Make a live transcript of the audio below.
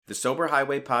The Sober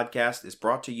Highway podcast is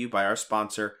brought to you by our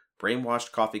sponsor,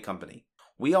 Brainwashed Coffee Company.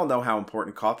 We all know how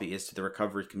important coffee is to the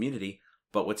recovery community,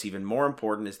 but what's even more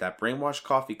important is that Brainwashed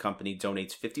Coffee Company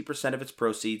donates 50% of its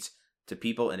proceeds to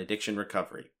people in addiction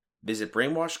recovery. Visit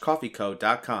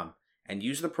brainwashedcoffeeco.com and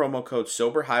use the promo code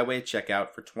SOBERHIGHWAY at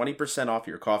checkout for 20% off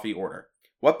your coffee order.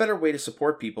 What better way to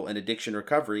support people in addiction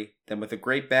recovery than with a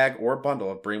great bag or bundle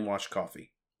of Brainwashed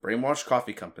Coffee? Brainwashed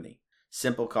Coffee Company.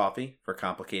 Simple coffee for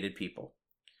complicated people.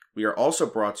 We are also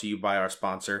brought to you by our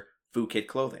sponsor, Food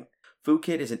Clothing. Food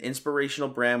is an inspirational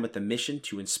brand with the mission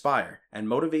to inspire and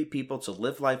motivate people to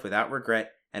live life without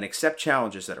regret and accept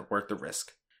challenges that are worth the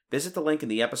risk. Visit the link in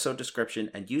the episode description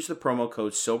and use the promo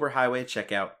code SOBERHIGHWAY at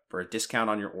checkout for a discount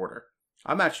on your order.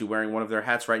 I'm actually wearing one of their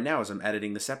hats right now as I'm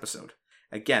editing this episode.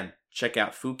 Again, check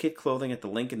out Food Clothing at the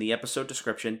link in the episode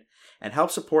description and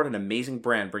help support an amazing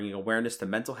brand bringing awareness to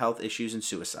mental health issues and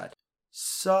suicide.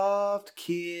 Soft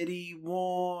kitty,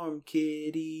 warm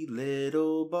kitty,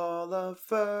 little ball of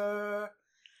fur.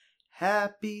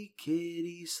 Happy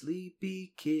kitty,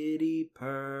 sleepy kitty,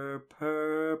 purr,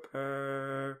 purr,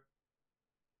 purr.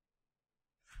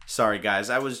 Sorry guys,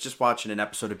 I was just watching an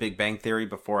episode of Big Bang Theory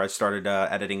before I started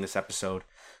editing this episode,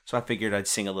 so I figured I'd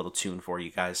sing a little tune for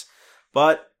you guys.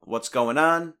 But, what's going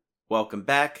on? Welcome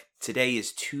back. Today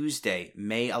is Tuesday,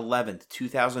 May 11th,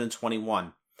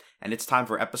 2021. And it's time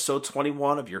for episode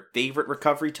 21 of your favorite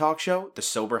recovery talk show, the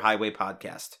Sober Highway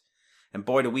Podcast. And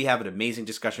boy, do we have an amazing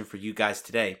discussion for you guys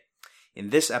today. In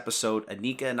this episode,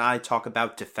 Anika and I talk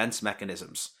about defense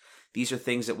mechanisms. These are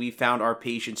things that we found our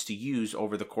patients to use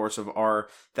over the course of our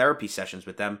therapy sessions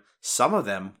with them. Some of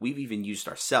them we've even used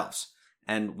ourselves.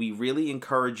 And we really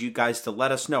encourage you guys to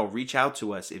let us know, reach out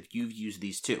to us if you've used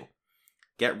these too.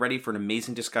 Get ready for an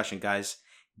amazing discussion, guys.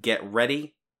 Get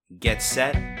ready, get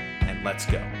set, and let's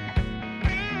go.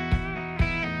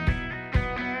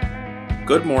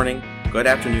 Good morning, good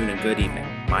afternoon, and good evening.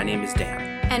 My name is Dan.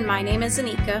 And my name is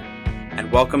Anika. And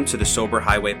welcome to the Sober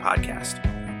Highway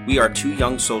Podcast. We are two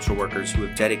young social workers who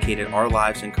have dedicated our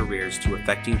lives and careers to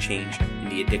effecting change in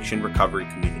the addiction recovery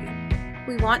community.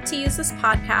 We want to use this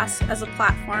podcast as a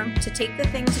platform to take the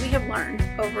things we have learned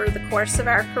over the course of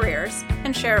our careers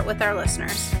and share it with our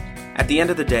listeners. At the end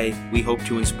of the day, we hope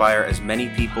to inspire as many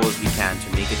people as we can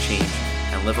to make a change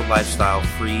and live a lifestyle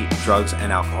free of drugs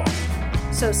and alcohol.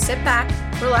 So sit back,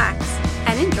 relax,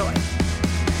 and enjoy.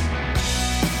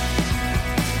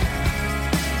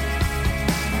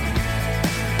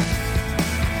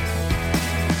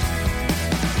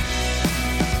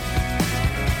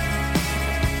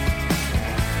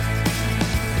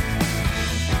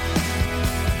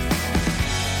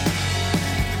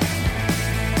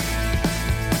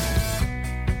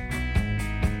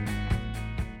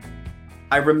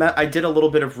 I did a little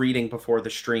bit of reading before the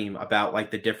stream about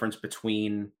like the difference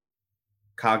between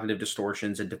cognitive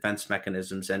distortions and defense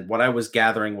mechanisms. And what I was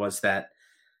gathering was that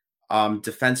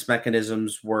defense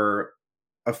mechanisms were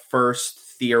first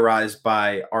theorized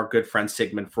by our good friend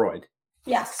Sigmund Freud.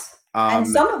 Yes. And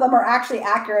some of them are actually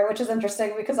accurate, which is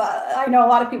interesting because I know a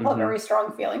lot of people have very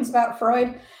strong feelings about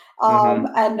Freud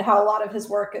and how a lot of his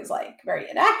work is like very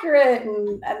inaccurate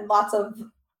and lots of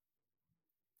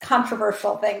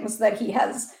controversial things that he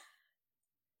has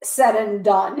said and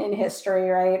done in history,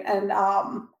 right? And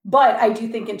but I do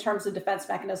think in terms of defense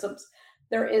mechanisms,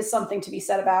 there is something to be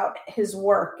said about his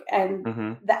work and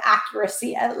the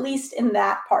accuracy, at least in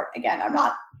that part. Again, I'm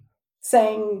not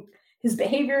saying his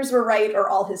behaviors were right or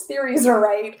all his theories are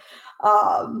right,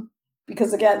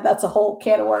 because again, that's a whole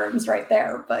can of worms right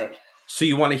there. But so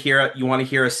you want to hear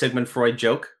a Sigmund Freud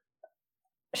joke?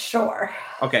 Sure.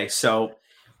 Okay, so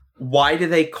why do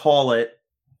they call it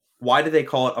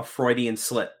a Freudian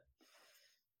slip?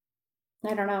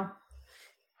 I don't know.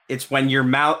 It's when your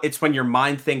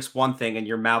mind thinks one thing and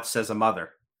your mouth says a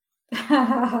mother.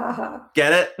 Get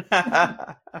it?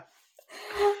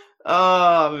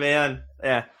 Oh man.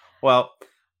 Yeah. Well,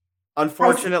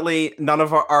 unfortunately, none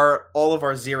of all of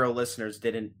our zero listeners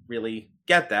didn't really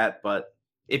get that, but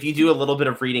if you do a little bit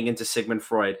of reading into Sigmund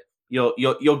Freud, you'll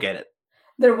get it.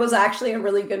 There was actually a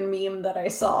really good meme that I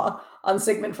saw on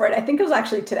Sigmund Freud. I think it was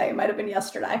actually today. It might have been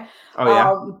yesterday. Oh,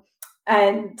 yeah.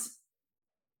 And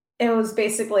it was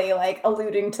basically like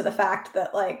alluding to the fact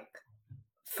that like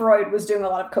Freud was doing a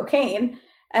lot of cocaine.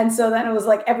 And so then it was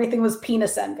like everything was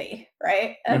penis envy,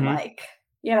 right? And like,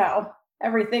 you know,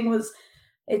 everything was,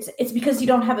 it's because you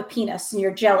don't have a penis and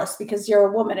you're jealous because you're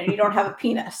a woman and you don't have a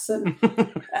penis. And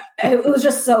it was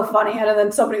just so funny. And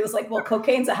then somebody was like, well,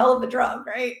 cocaine's a hell of a drug,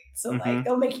 right? So like,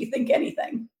 it'll make you think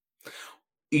anything.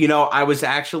 You know, I was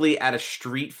actually at a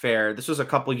street fair. This was a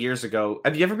couple years ago.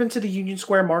 Have you ever been to the Union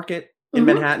Square Market in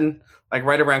Manhattan, like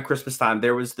right around Christmas time,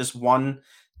 there was this one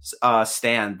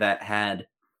stand that had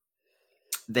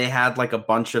like a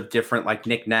bunch of different like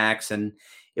knickknacks, and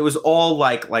it was all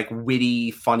like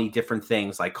witty, funny, different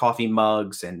things like coffee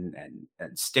mugs and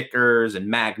stickers and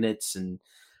magnets and,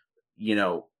 you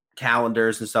know,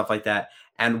 calendars and stuff like that.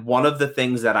 And one of the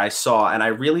things that I saw, and I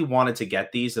really wanted to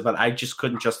get these, but I just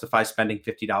couldn't justify spending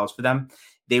 $50 for them.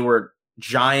 They were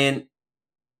giant.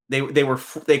 They were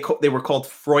called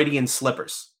Freudian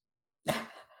slippers.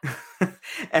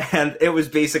 And it was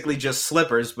basically just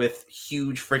slippers with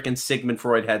huge freaking Sigmund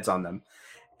Freud heads on them.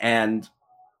 And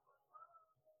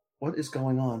what is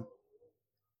going on?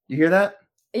 You hear that?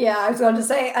 Yeah, I was going to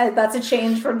say that's a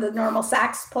change from the normal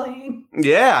sax playing.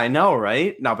 Yeah, I know,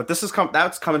 right? No, but this is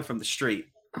that's coming from the street.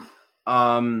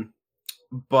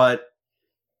 But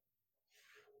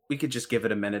we could just give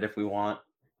it a minute if we want.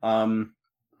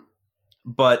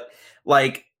 But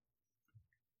like,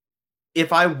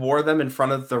 if I wore them in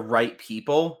front of the right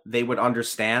people, they would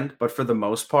understand. But for the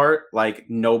most part, like,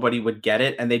 nobody would get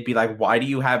it. And they'd be like, why do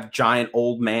you have giant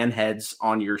old man heads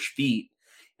on your feet?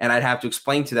 And I'd have to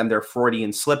explain to them they're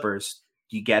Freudian slippers.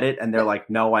 Do you get it? And they're like,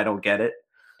 no, I don't get it.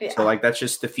 Yeah. So like, that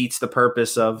just defeats the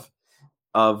purpose of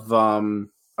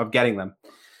getting them.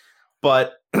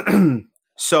 But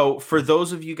so for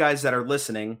those of you guys that are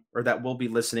listening, or that will be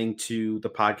listening to the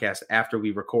podcast after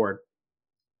we record,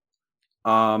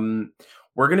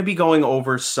 we're going to be going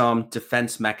over some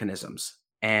defense mechanisms,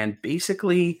 and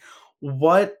basically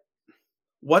what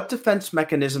defense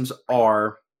mechanisms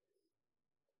are.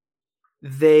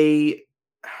 These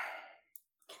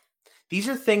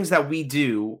are things that we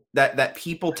do, that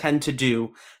people tend to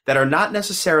do, that are not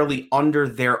necessarily under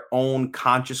their own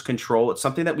conscious control. It's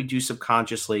something that we do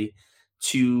subconsciously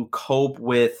to cope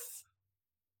with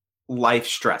life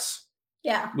stress.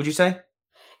 Yeah. Would you say?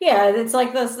 Yeah, it's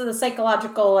like the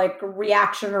psychological like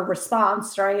reaction or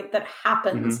response, right, that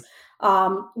happens,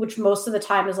 which most of the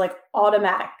time is like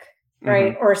automatic,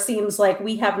 right, or seems like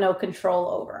we have no control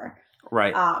over.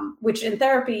 Right. Which in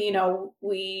therapy, you know,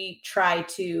 we try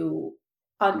to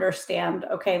understand,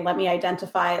 okay, let me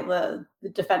identify the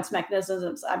defense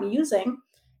mechanisms I'm using,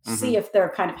 see if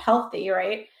they're kind of healthy,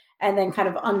 right? And then kind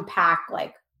of unpack,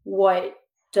 like, what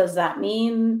does that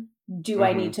mean? Do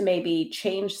I need to maybe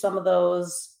change some of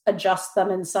those, adjust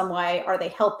them in some way? Are they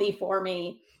healthy for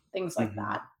me? Things like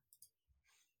that.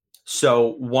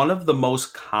 So one of the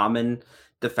most common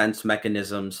defense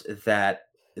mechanisms that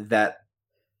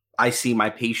I see my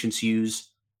patients use,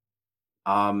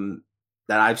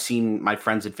 that I've seen my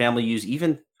friends and family use,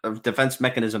 even a defense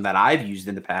mechanism that I've used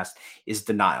in the past, is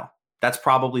denial. That's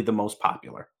probably the most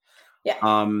popular.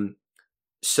 Yeah.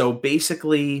 So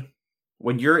basically,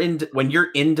 when you're in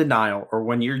denial, or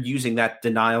when you're using that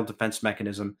denial defense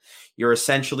mechanism, you're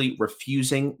essentially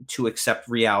refusing to accept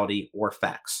reality or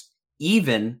facts,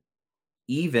 even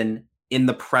in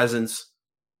the presence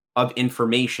of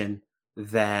information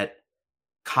that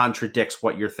contradicts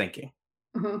what you're thinking.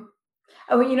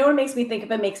 Oh, you know what it makes me think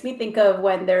of? It makes me think of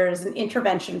when there's an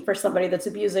intervention for somebody that's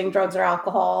abusing drugs or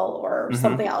alcohol or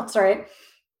something else, right?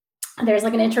 There's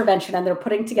like an intervention, and they're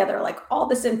putting together like all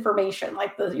this information,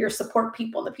 like your support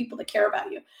people, the people that care about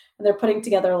you. And they're putting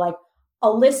together like a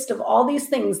list of all these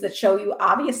things that show you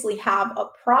obviously have a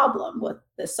problem with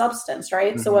this substance,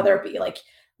 right? So whether it be like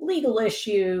legal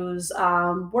issues,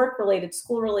 work-related,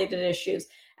 school-related issues,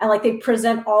 and like they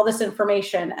present all this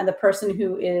information, and the person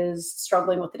who is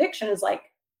struggling with addiction is like,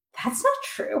 that's not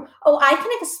true. Oh, I can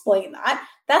explain that.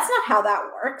 That's not how that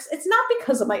works. It's not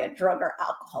because of my drug or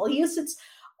alcohol use. It's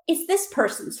this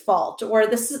person's fault, or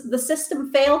the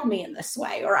system failed me in this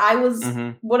way, or I was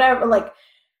whatever. Like,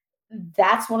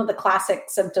 that's one of the classic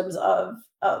symptoms of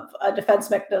a defense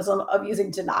mechanism of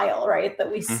using denial, right?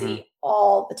 That we see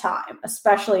all the time,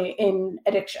 especially in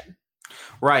addiction.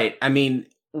 Right. I mean,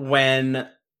 when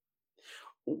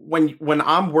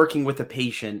I'm working with a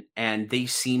patient and they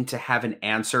seem to have an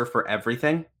answer for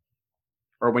everything,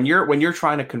 or when you're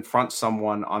trying to confront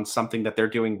someone on something that they're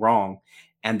doing wrong,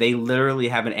 and they literally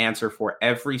have an answer for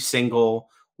every single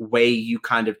way you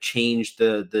kind of change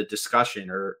the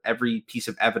discussion, or every piece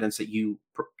of evidence that you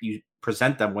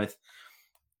present them with,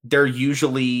 they're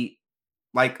usually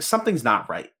like, something's not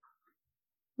right.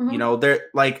 You know, they're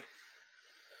like,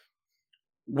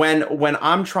 when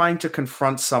I'm trying to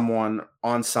confront someone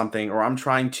on something, or I'm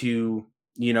trying to,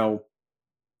 you know,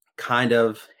 kind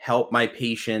of help my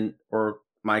patient or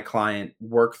my client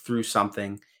work through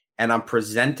something, and I'm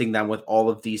presenting them with all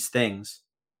of these things,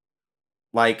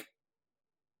 like,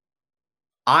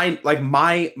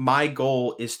 my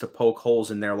goal is to poke holes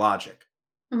in their logic.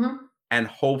 And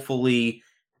hopefully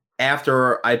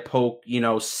after I poke, you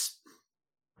know,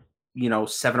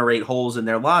 7 or 8 holes in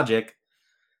their logic,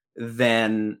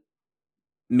 then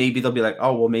maybe they'll be like,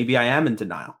 oh, well, maybe I am in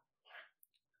denial.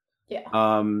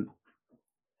 Yeah.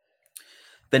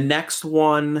 The next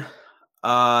one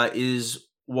is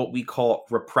what we call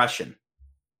repression,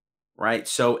 right?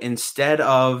 So instead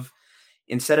of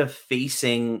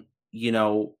facing,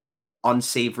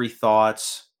 unsavory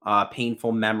thoughts,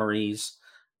 painful memories,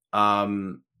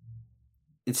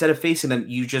 instead of facing them,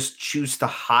 you just choose to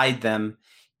hide them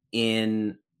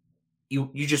in,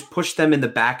 you just push them in the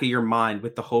back of your mind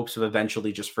with the hopes of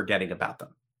eventually just forgetting about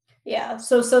them. Yeah.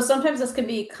 So sometimes this could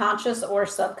be conscious or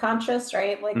subconscious,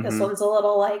 right? Like this one's a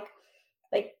little like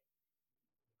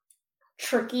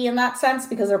tricky in that sense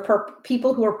because they're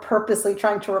people who are purposely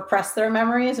trying to repress their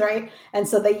memories, right? And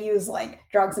so they use like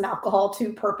drugs and alcohol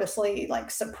to purposely like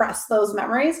suppress those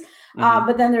memories.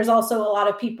 But then there's also a lot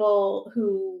of people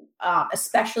who,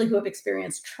 especially who have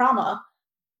experienced trauma,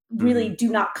 really do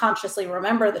not consciously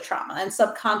remember the trauma, and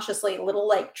subconsciously little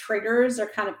like triggers are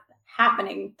kind of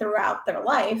happening throughout their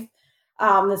life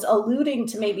that's alluding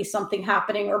to maybe something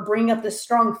happening or bring up this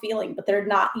strong feeling, but they're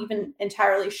not even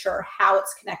entirely sure how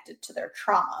it's connected to their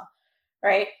trauma,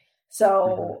 right?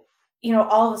 So,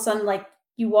 all of a sudden, like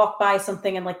you walk by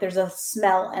something and like there's a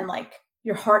smell and like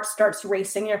your heart starts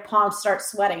racing, your palms start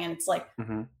sweating, and it's like,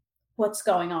 what's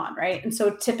going on, right? And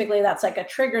so typically that's like a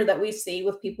trigger that we see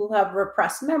with people who have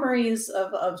repressed memories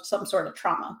of some sort of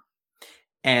trauma.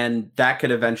 And that could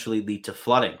eventually lead to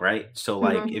flooding, right? So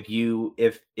like if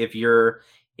you're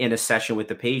in a session with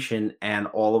the patient and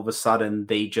all of a sudden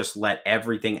they just let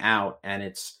everything out, and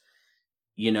it's,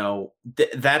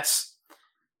 that's,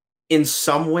 in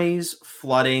some ways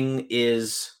flooding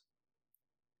is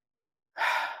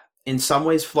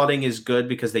good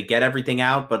because they get everything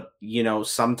out. But,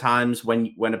 sometimes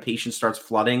when a patient starts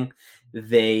flooding,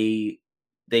 they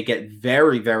get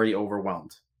very, very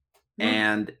overwhelmed.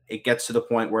 And it gets to the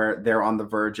point where they're on the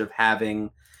verge of having,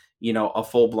 a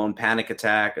full-blown panic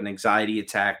attack, an anxiety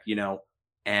attack,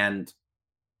 and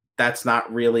that's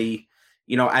not really,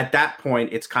 at that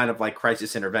point, it's kind of like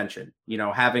crisis intervention,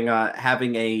 having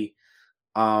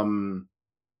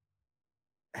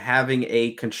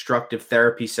a constructive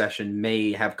therapy session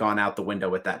may have gone out the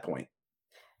window at that point.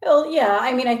 Well, yeah.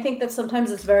 I mean, I think that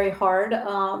sometimes it's very hard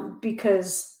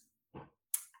because,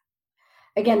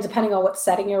 again, depending on what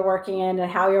setting you're working in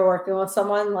and how you're working with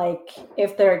someone, like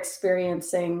if they're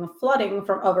experiencing flooding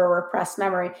of a repressed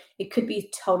memory, it could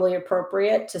be totally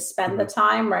appropriate to spend the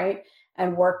time, right,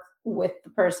 and work with the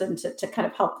person to kind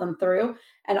of help them through.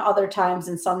 And other times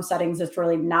in some settings, it's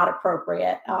really not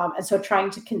appropriate. And so trying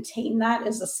to contain that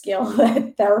is a skill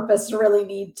that therapists really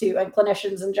need to, and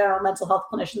clinicians in general, mental health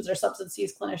clinicians or substance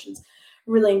use clinicians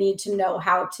really need to know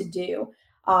how to do.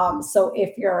 So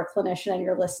if you're a clinician and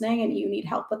you're listening and you need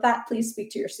help with that, please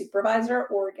speak to your supervisor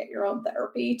or get your own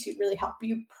therapy to really help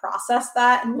you process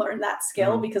that and learn that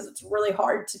skill because it's really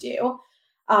hard to do.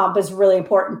 But it's really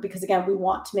important because, again, we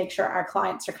want to make sure our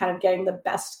clients are kind of getting the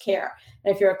best care.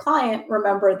 And if you're a client,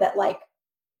 remember that, like,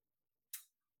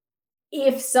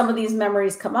 if some of these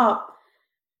memories come up,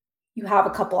 you have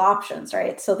a couple options,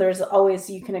 right? So there's always,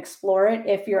 you can explore it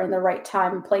if you're in the right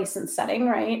time, place, and setting,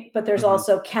 right? But there's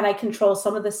also, can I control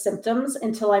some of the symptoms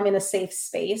until I'm in a safe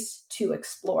space to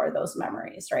explore those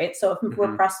memories, right? So if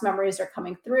repressed memories are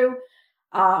coming through,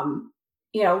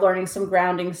 learning some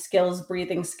grounding skills,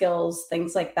 breathing skills,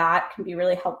 things like that can be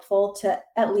really helpful to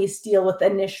at least deal with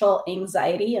initial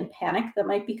anxiety and panic that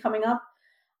might be coming up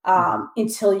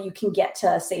until you can get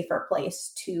to a safer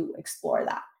place to explore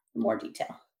that in more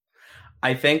detail.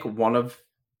 I think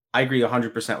I agree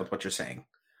 100% with what you're saying.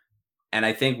 And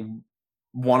I think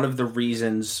one of the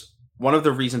reasons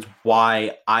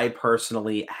why I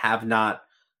personally have not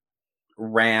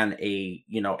ran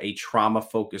a trauma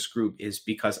focused group is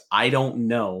because I don't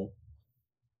know.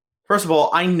 First of all,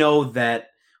 I know that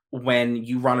when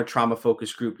you run a trauma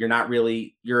focused group,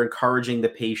 you're encouraging the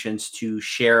patients to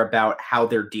share about how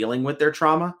they're dealing with their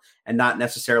trauma and not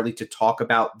necessarily to talk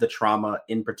about the trauma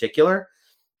in particular.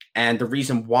 And the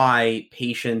reason why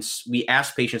we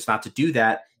ask patients not to do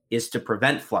that is to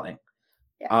prevent flooding.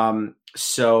 Yeah.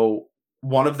 So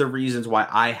one of the reasons why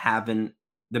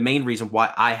the main reason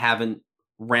why I haven't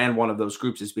ran one of those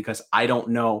groups is because I don't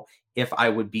know if I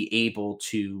would be able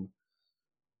to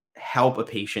help a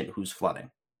patient who's flooding.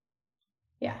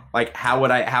 Yeah. Like how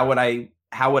would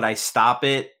I stop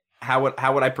it? How would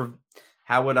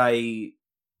I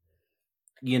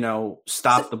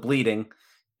stop the bleeding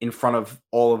in front of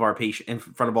all of our patients, in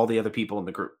front of all the other people in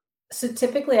the group? So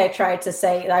typically I try to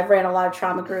say, I've ran a lot of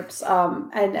trauma groups.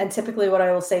 And typically what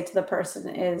I will say to the person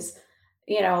is,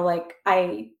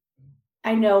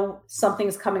 I know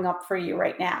something's coming up for you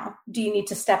right now. Do you need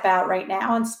to step out right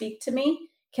now and speak to me?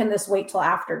 Can this wait till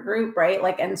after group, right?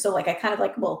 Like, and so like I kind of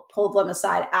like will pull them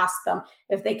aside, ask them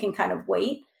if they can kind of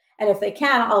wait. And if they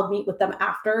can, I'll meet with them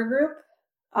after a group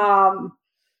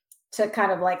to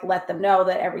kind of like let them know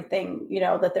that everything, you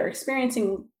know, that they're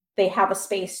experiencing, they have a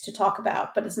space to talk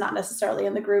about, but it's not necessarily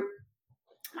in the group.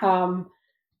 And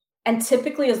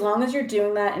typically, as long as you're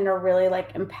doing that in a really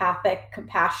like empathic,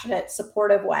 compassionate,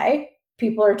 supportive way,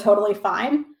 people are totally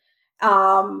fine.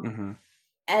 And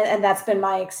that's been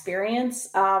my experience.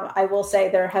 I will say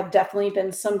there have definitely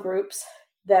been some groups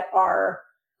that are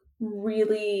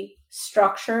really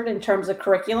structured in terms of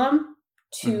curriculum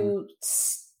to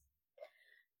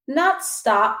not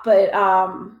stop, but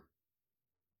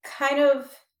kind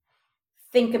of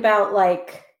think about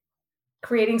like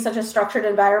creating such a structured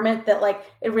environment that like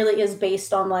it really is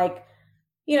based on like,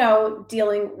 you know,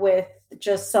 dealing with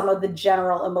just some of the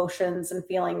general emotions and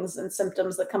feelings and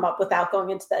symptoms that come up without going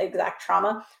into the exact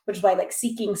trauma, which is why like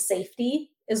seeking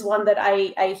safety is one that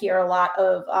I hear a lot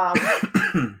of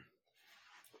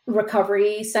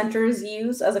recovery centers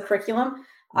use as a curriculum.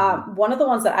 One of the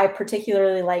ones that I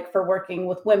particularly like for working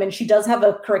with women, she does have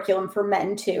a curriculum for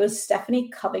men too, is Stephanie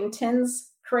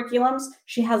Covington's curriculums.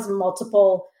 She has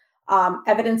multiple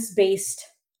evidence-based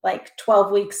like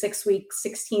 12-week, 6-week,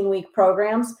 16-week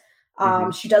programs.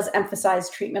 She does emphasize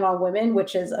treatment on women,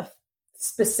 which is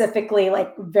specifically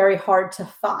like very hard to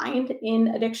find in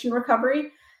addiction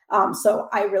recovery. So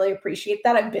I really appreciate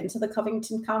that. I've been to the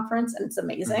Covington conference and it's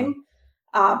amazing.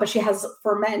 But she has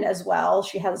for men as well.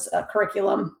 She has a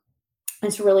curriculum.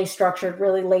 It's really structured,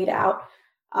 really laid out.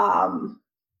 And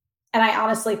I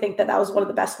honestly think that was one of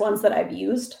the best ones that I've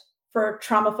used for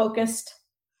trauma-focused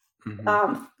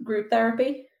group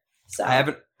therapy. So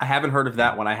I haven't heard of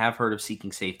that one. I have heard of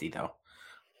Seeking Safety though.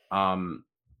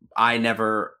 I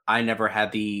never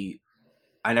had the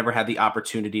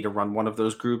opportunity to run one of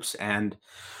those groups, and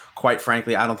quite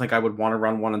frankly, I don't think I would want to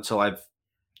run one until I've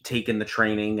taken the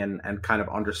training and kind of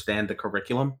understand the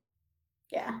curriculum.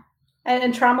 Yeah.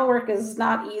 And trauma work is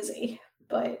not easy,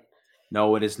 but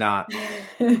no, it is not.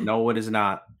 No, it is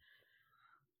not.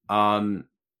 I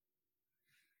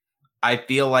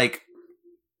feel like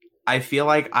I've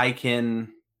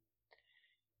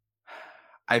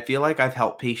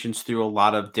helped patients through a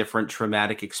lot of different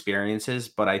traumatic experiences,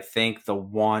 but I think the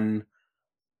one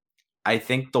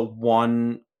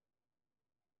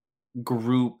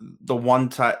group,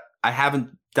 I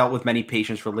haven't dealt with many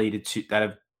patients related to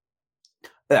that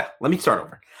have. Let me start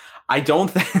over. I don't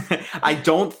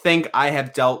think I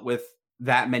have dealt with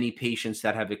that many patients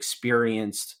that have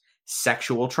experienced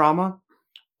sexual trauma,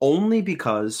 only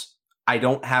because I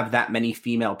don't have that many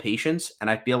female patients, and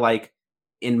I feel like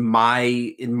in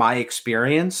my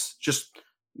experience,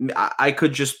 it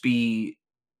could be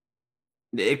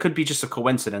just a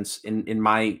coincidence in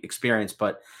my experience,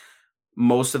 but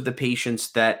most of the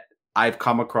patients that I've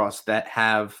come across that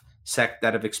have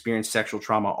experienced sexual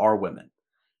trauma are women.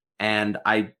 And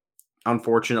I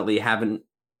unfortunately haven't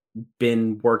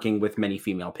been working with many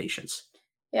female patients.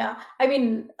 Yeah. I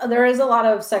mean, there is a lot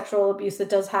of sexual abuse that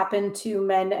does happen to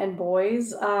men and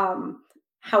boys.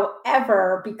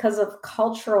 However, because of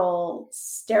cultural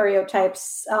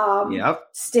stereotypes,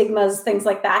 stigmas, things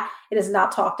like that, it is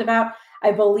not talked about.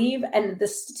 I believe, and the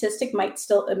statistic might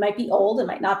be old, it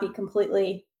might not be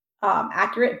completely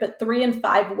accurate, but 3 in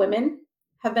 5 women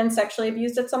have been sexually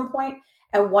abused at some point,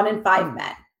 and 1 in 5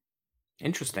 men.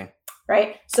 Interesting.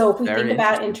 Right? So if we think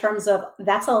about it in terms of,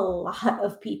 that's a lot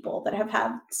of people that have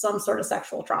had some sort of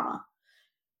sexual trauma.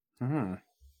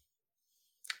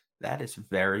 That is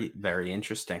very, very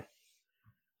interesting.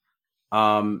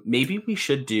 Maybe we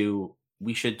should do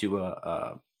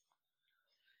a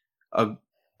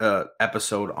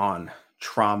episode on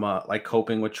trauma, like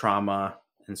coping with trauma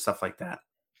and stuff like that.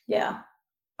 Yeah.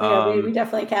 We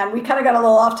definitely can. We kind of got a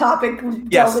little off topic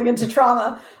delving into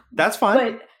trauma. That's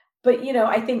fine. But you know,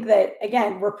 I think that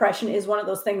again, repression is one of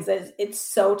those things that it's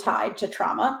so tied to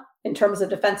trauma in terms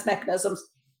of defense mechanisms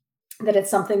that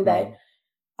it's something that,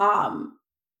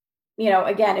 you know,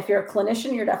 again, if you're a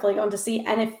clinician, you're definitely going to see,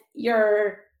 and if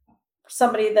you're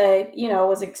somebody that, you know,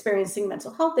 was experiencing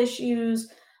mental health issues,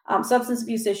 substance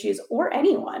abuse issues, or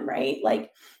anyone, right? Like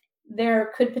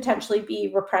there could potentially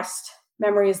be repressed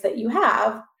memories that you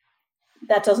have.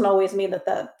 That doesn't always mean that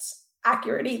that's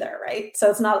accurate either, right? So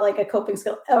it's not like a coping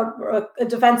skill or a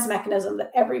defense mechanism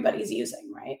that everybody's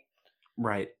using, right?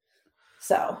 Right.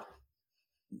 So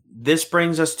this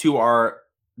brings us to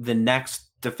the next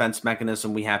defense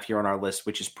mechanism we have here on our list,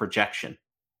 which is projection.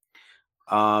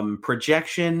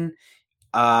 Projection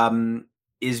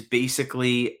is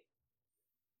basically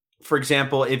for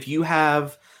example, if you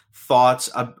have thoughts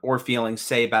or feelings,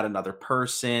 say, about another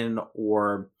person,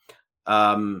 or,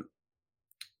 thoughts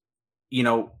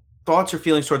or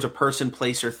feelings towards a person,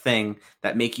 place, or thing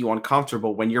that make you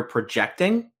uncomfortable, when you're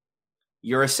projecting,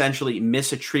 you're essentially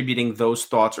misattributing those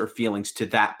thoughts or feelings to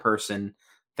that person,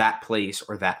 that place,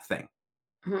 or that thing.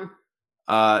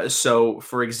 Mm-hmm. So,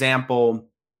 for example,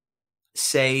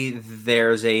 say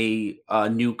there's a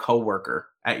new coworker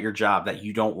at your job that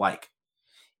you don't like.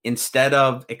 Instead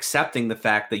of accepting the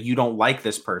fact that you don't like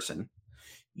this person,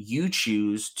 you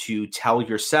choose to tell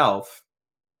yourself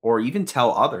or even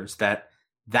tell others that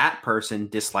that person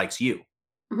dislikes you.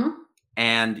 Mm-hmm.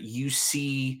 And you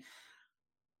see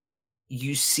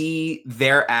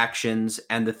their actions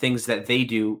and the things that they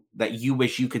do that you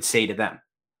wish you could say to them.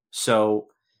 So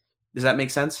does that make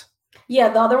sense? Yeah,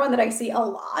 the other one that I see a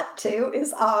lot too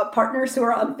is partners who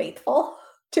are unfaithful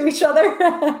to each other.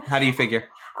 How do you figure?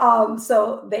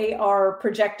 So they are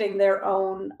projecting their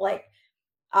own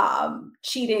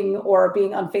cheating or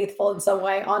being unfaithful in some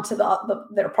way onto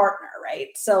their partner, right?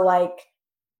 So like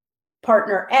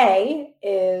partner A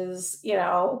is,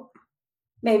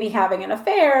 maybe having an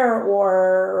affair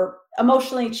or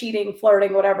emotionally cheating,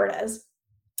 flirting, whatever it is,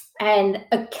 and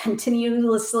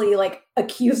continuously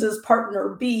accuses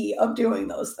partner B of doing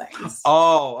those things.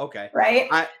 Oh, okay. Right?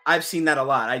 I've seen that a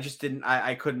lot. I just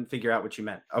I couldn't figure out what you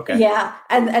meant. Okay. Yeah.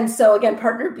 And so again,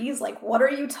 partner B is like, what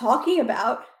are you talking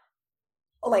about?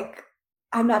 Like,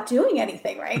 I'm not doing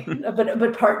anything, right?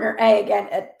 but partner A, again,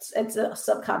 it's a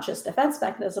subconscious defense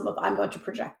mechanism of, I'm going to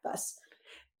project this.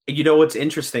 You know what's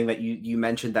interesting that you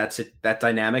mentioned that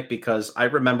dynamic, because I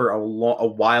remember a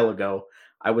while ago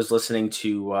I was listening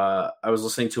to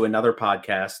another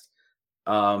podcast.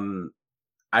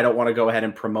 I don't want to go ahead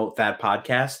and promote that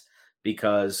podcast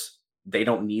because they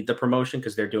don't need the promotion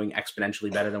because they're doing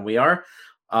exponentially better than we are.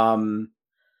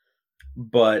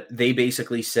 But they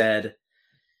basically said,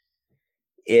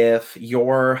 if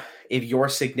your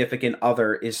significant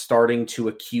other is starting to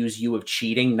accuse you of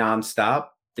cheating nonstop,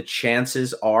 the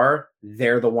chances are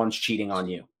they're the ones cheating on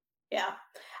you. Yeah.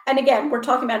 And again, we're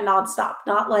talking about nonstop,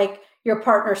 not like your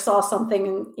partner saw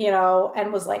something,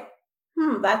 and was like,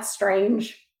 that's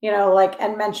strange,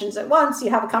 and mentions it once, you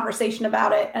have a conversation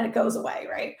about it and it goes away,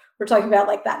 right? We're talking about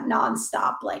like that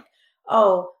nonstop, like,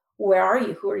 oh, where are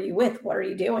you? Who are you with? What are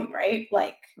you doing? Right?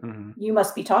 Like, You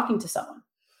must be talking to someone.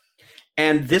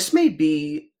 And this may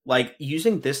be like,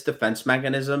 using this defense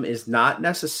mechanism is not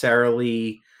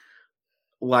necessarily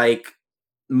like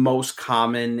most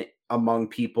common among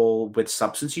people with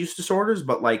substance use disorders,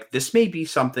 but like this may be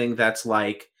something that's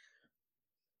like,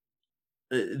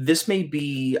 this may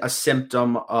be a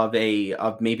symptom of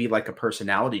maybe like a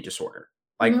personality disorder.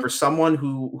 Like for someone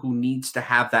who needs to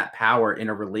have that power in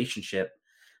a relationship,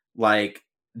 like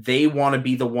they want to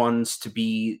be the ones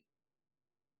to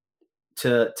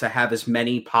have as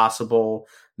many possible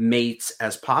mates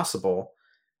as possible,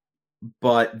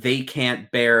 but they can't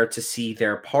bear to see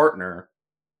their partner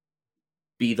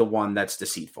be the one that's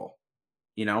deceitful,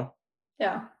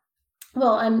 Yeah.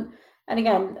 Well, and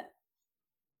again,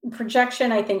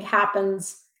 projection, I think,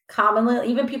 happens commonly,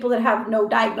 even people that have no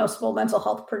diagnosable mental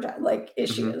health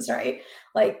issues, right?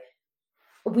 Like,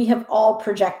 we have all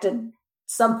projected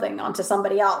something onto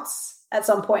somebody else at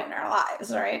some point in our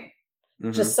lives, right?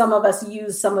 Just some of us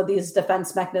use some of these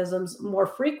defense mechanisms more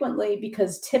frequently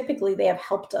because typically they have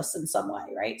helped us in some way,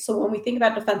 right? So when we think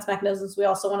about defense mechanisms, we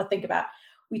also want to think about,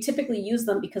 we typically use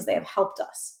them because they have helped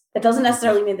us. That doesn't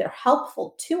necessarily mean they're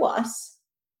helpful to us,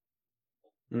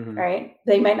 right?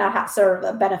 They might not serve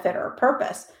a benefit or a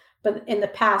purpose, but in the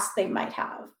past they might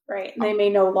have, right? And they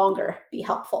may no longer be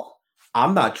helpful.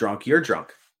 I'm not drunk, you're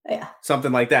drunk. Yeah.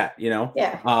 Something like that, Yeah.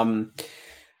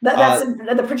 That's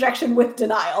the projection with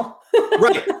denial.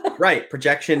 Right.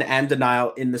 Projection and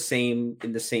denial in the same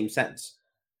sense.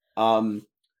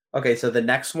 Okay, so the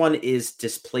next one is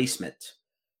displacement.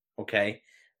 Okay.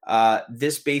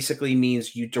 This basically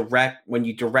means when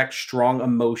you direct strong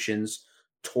emotions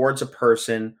towards a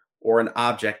person or an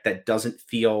object that doesn't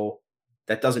feel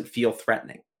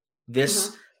threatening.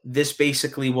 This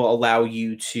basically will allow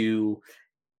you to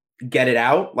get it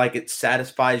out, like it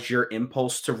satisfies your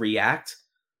impulse to react,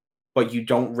 but you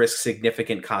don't risk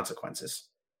significant consequences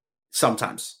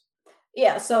sometimes.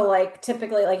 Yeah. So like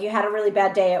typically, like you had a really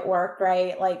bad day at work,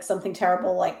 right? Like something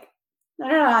terrible, like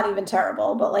not even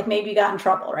terrible, but like maybe you got in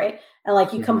trouble, right? And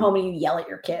like you come home and you yell at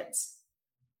your kids.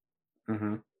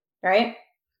 Right?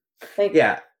 Like,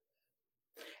 yeah.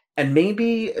 And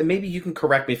maybe you can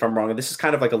correct me if I'm wrong. And this is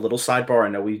kind of like a little sidebar. I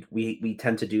know we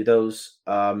tend to do those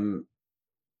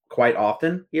quite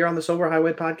often here on the Sober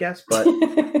Highway podcast, but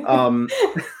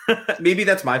Maybe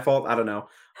that's my fault. I don't know.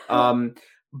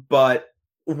 But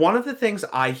one of the things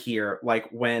I hear, like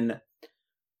when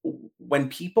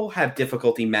people have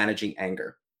difficulty managing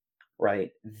anger,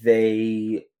 right?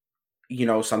 They,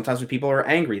 sometimes when people are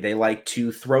angry, they like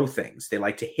to throw things, they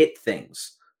like to hit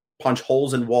things, punch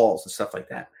holes in walls and stuff like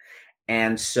that.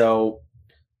 And so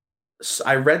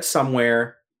I read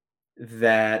somewhere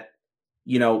that,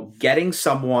 getting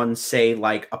someone, say,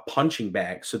 like a punching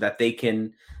bag so that they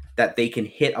can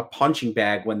hit a punching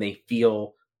bag when they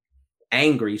feel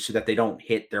angry so that they don't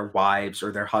hit their wives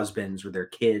or their husbands or their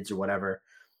kids or whatever.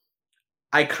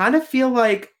 I kind of feel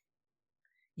like,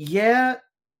 yeah,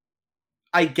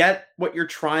 I get what you're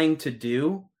trying to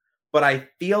do, but I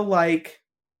feel like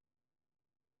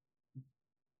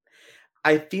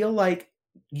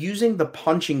using the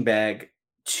punching bag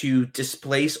to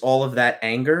displace all of that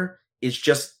anger is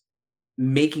just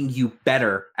making you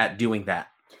better at doing that.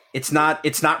 It's not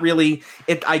really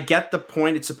it. I get the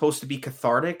point. It's supposed to be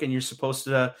cathartic and you're supposed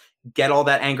to get all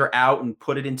that anger out and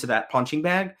put it into that punching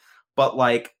bag. But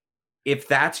like, if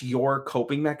that's your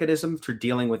coping mechanism for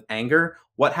dealing with anger,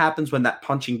 what happens when that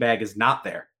punching bag is not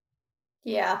there?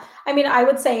 Yeah. I mean, I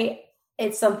would say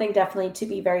it's something definitely to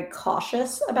be very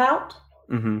cautious about.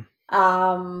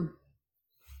 Mm-hmm.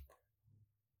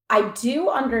 I do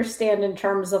understand in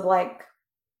terms of like,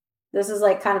 this is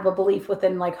like kind of a belief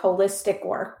within like holistic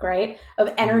work, right?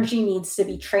 Of energy needs to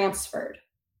be transferred,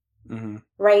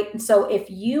 right? And so if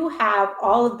you have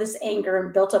all of this anger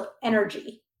and built up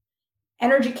energy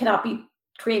cannot be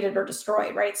created or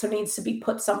destroyed, right? So it needs to be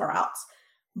put somewhere else.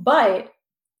 But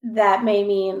that may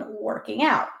mean working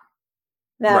out.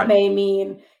 That may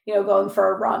mean, going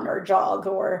for a run or jog,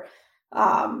 or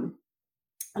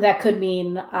that could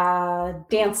mean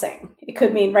dancing. It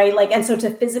could mean, right? Like, and so to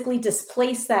physically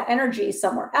displace that energy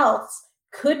somewhere else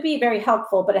could be very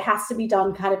helpful, but it has to be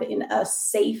done kind of in a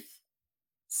safe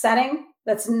setting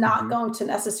that's not going to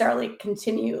necessarily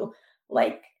continue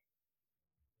like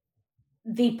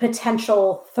the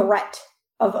potential threat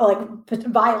of like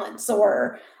violence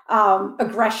or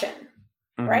aggression,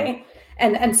 right?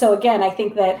 And so again, I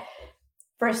think that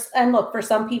for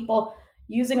some people,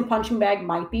 using a punching bag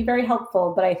might be very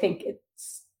helpful, but I think it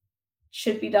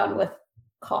should be done with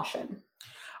caution.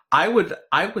 I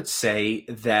would say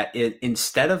that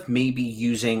instead of maybe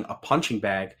using a punching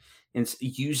bag,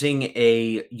 using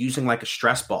like a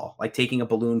stress ball, like taking a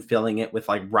balloon, filling it with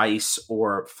like rice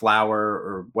or flour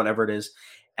or whatever it is,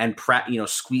 and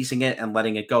squeezing it and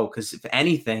letting it go. Because if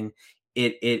anything,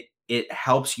 it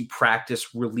helps you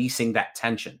practice releasing that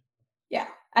tension. Yeah,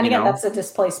 and again, that's a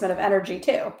displacement of energy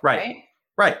too, right?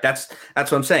 Right. That's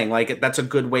what I'm saying. Like, that's a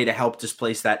good way to help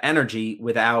displace that energy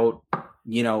without,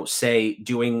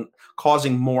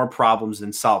 causing more problems than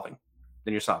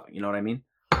you're solving. You know what I mean?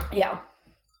 Yeah.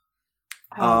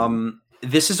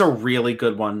 This is a really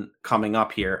good one coming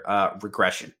up here.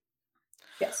 Regression.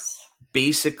 Yes.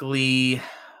 Basically,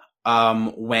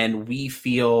 when we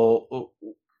feel,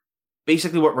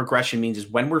 what regression means is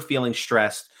when we're feeling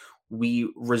stressed,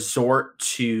 we resort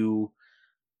to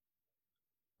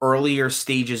earlier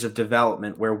stages of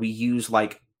development where we use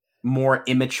like more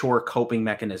immature coping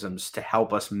mechanisms to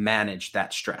help us manage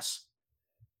that stress.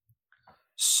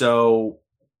 So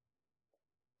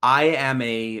I am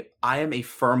a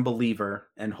firm believer,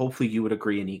 and hopefully you would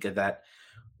agree, Anika, that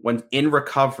when in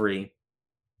recovery,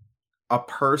 a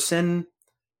person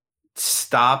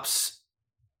stops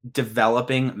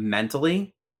developing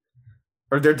mentally,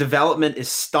 or their development is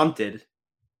stunted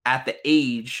at the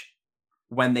age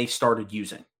when they started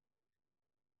using.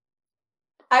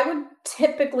 I would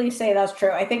typically say that's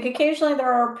true. I think occasionally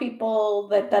there are people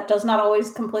that does not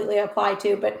always completely apply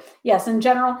to, but yes, in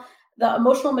general, the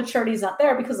emotional maturity is not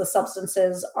there because the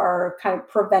substances are kind of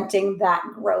preventing that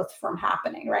growth from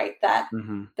happening, right? That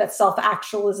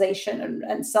self-actualization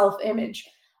and self-image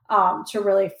to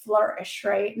really flourish,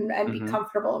 right? And be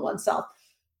comfortable in oneself.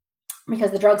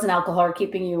 Because the drugs and alcohol are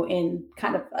keeping you in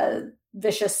kind of a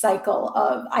vicious cycle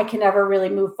of, I can never really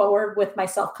move forward with my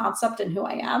self-concept and who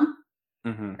I am.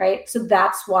 Right. So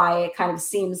that's why it kind of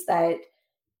seems that,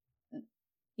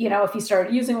 if you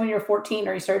started using when you're 14,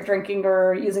 or you started drinking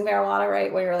or using marijuana,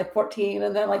 right, when you're like 14,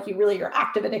 and then like your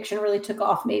active addiction really took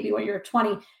off maybe when you're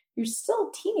 20, you're still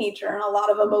a teenager in a lot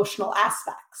of emotional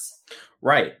aspects.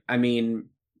 Right. I mean,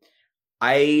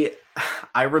 I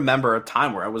remember a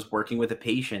time where I was working with a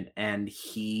patient, and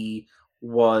he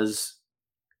was,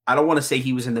 I don't want to say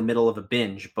he was in the middle of a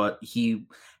binge, but it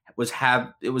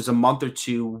was a month or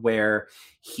two where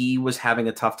he was having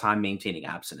a tough time maintaining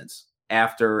abstinence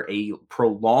after a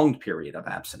prolonged period of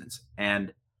abstinence,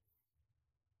 and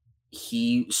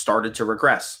he started to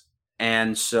regress.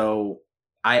 And so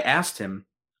I asked him,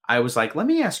 I was like, let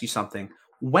me ask you something.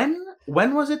 When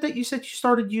was it that you said you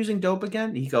started using dope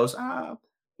again? He goes,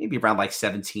 maybe around like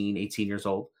 17, 18 years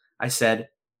old. I said,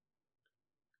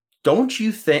 do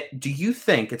you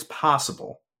think it's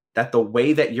possible that the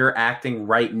way that you're acting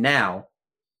right now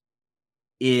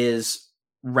is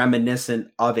reminiscent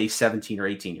of a 17 or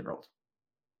 18-year-old?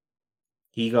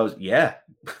 He goes, yeah,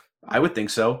 I would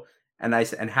think so. And I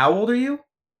said, and how old are you?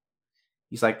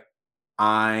 He's like,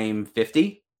 I'm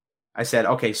 50. I said,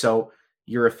 okay, so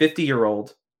you're a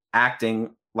 50-year-old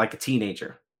acting like a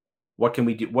teenager. What can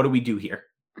we do? What do we do here?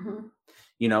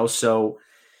 Mm-hmm. So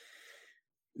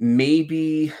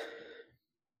maybe,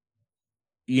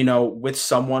 with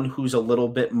someone who's a little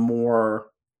bit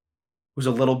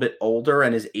older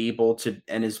and is able to,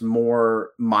 and is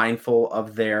more mindful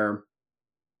of their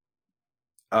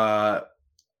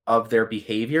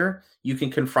behavior, you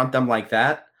can confront them like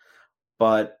that.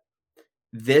 But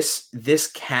this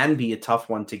can be a tough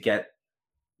one to get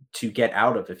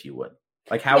out of, if you would.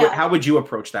 Like, how would you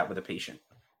approach that with a patient?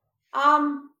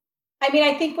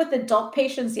 I think with adult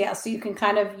patients, so you can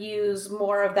kind of use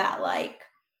more of that, like,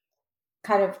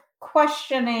 kind of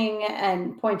questioning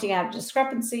and pointing out a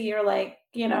discrepancy, or like,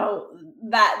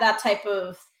 that type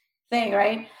of thing,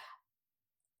 right?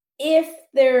 If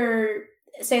they're,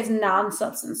 say it's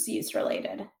non-substance use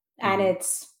related, and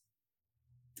it's,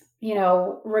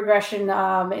 regression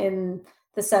in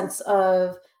the sense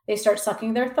of they start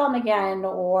sucking their thumb again,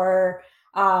 or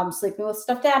sleeping with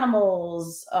stuffed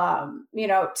animals,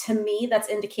 to me, that's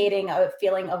indicating a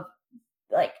feeling of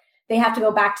like they have to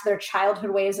go back to their childhood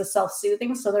ways of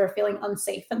self-soothing. So they're feeling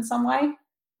unsafe in some way.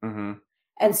 Mm-hmm.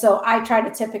 And so I try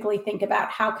to typically think about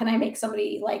how can I make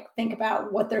somebody like think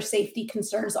about what their safety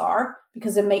concerns are,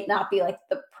 because it may not be like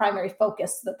the primary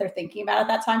focus that they're thinking about at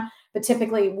that time. But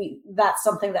typically that's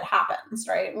something that happens,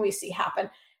 right? And we see happen.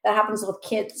 That happens with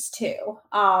kids too.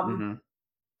 Mm-hmm.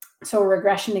 So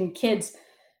regression in kids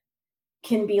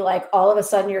can be like all of a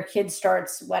sudden your kid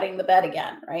starts wetting the bed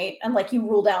again, right? And like you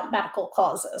ruled out medical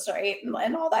causes, right?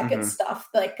 And all that good stuff,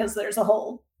 like, because there's a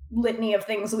whole litany of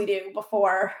things we do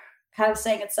before kind of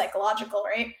saying it's psychological,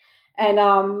 right?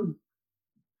 And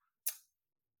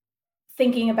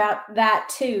thinking about that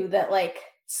too, that like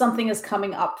something is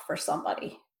coming up for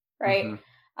somebody, right?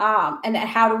 Mm-hmm. And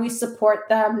how do we support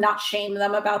them, not shame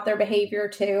them about their behavior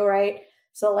too, right?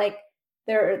 So like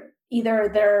they're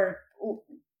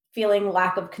feeling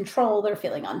lack of control, they're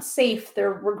feeling unsafe,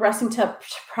 they're regressing to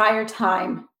prior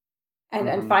time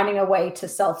and finding a way to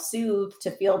self-soothe,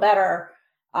 to feel better.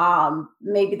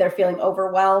 Maybe they're feeling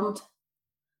overwhelmed,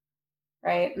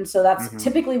 right? And so that's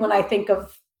typically when I think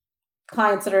of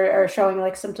clients that are showing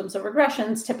like symptoms of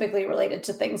regressions, typically related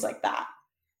to things like that.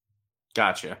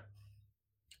 Gotcha.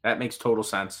 That makes total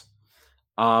sense.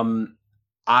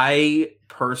 I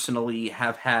personally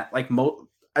have had like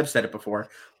I've said it before,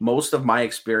 most of my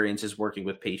experience is working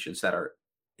with patients that are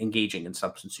engaging in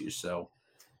substance use. So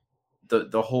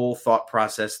the whole thought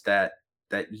process that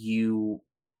you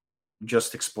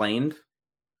just explained,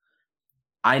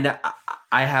 I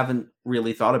haven't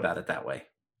really thought about it that way.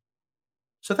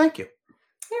 So thank you.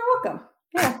 You're welcome.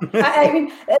 Yeah. I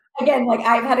mean, again, like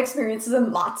I've had experiences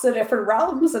in lots of different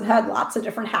realms and had lots of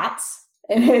different hats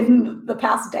in the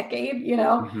past decade,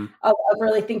 of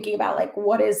really thinking about like,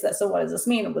 what is this? And what does this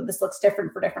mean? This looks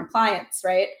different for different clients.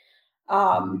 Right.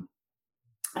 And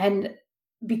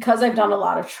because I've done a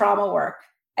lot of trauma work,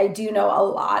 I do know a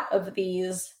lot of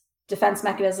these defense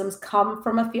mechanisms come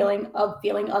from a feeling of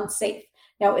feeling unsafe.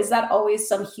 Now, is that always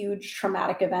some huge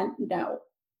traumatic event? No.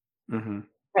 Mm-hmm.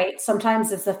 Right.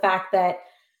 Sometimes it's the fact that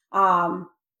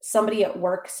somebody at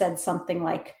work said something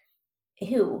like,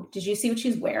 ew, did you see what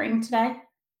she's wearing today?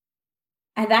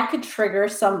 And that could trigger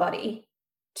somebody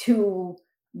to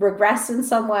regress in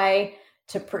some way,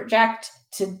 to project,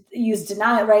 to use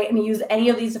denial, right? And use any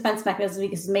of these defense mechanisms,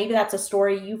 because maybe that's a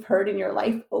story you've heard in your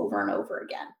life over and over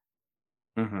again.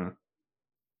 Mm-hmm.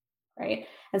 Right.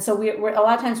 And so we're a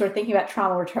lot of times we're thinking about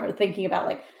trauma, we're thinking about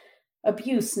like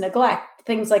abuse, neglect,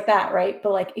 things like that, right?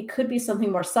 But like it could be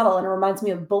something more subtle. And it reminds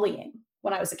me of bullying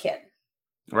when I was a kid.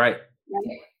 Right.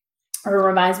 Or it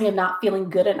reminds me of not feeling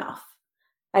good enough.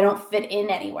 I don't fit in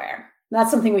anywhere. And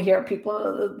that's something we hear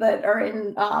people that are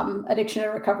in addiction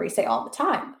and recovery say all the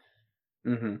time.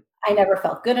 Mm-hmm. I never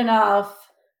felt good enough.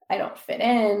 I don't fit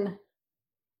in.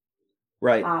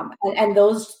 Right. And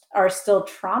those are still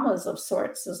traumas of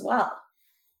sorts as well.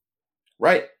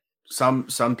 Right.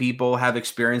 Some people have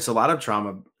experienced a lot of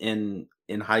trauma in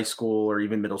high school or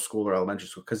even middle school or elementary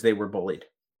school because they were bullied.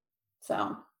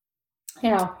 So,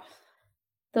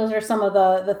 those are some of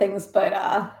the things, but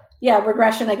yeah,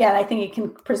 regression, again, I think it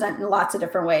can present in lots of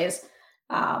different ways.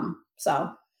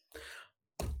 So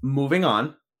moving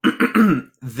on.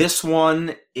 This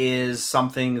one is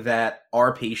something that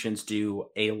our patients do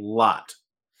a lot,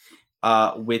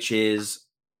 which is,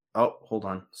 oh, hold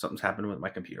on. Something's happening with my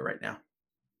computer right now.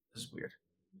 This is weird.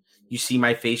 You see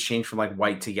my face change from like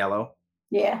white to yellow?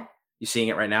 Yeah. You seeing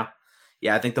it right now?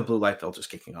 Yeah, I think the blue light filter's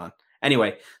kicking on.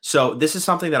 Anyway, so this is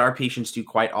something that our patients do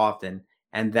quite often,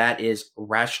 and that is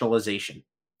rationalization.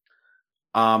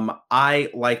 I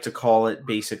like to call it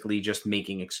basically just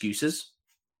making excuses.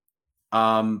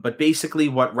 But basically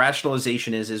what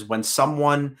rationalization is when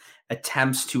someone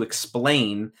attempts to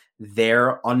explain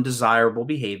their undesirable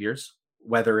behaviors,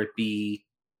 whether it be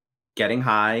getting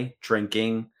high,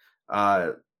 drinking,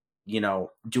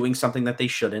 doing something that they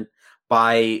shouldn't,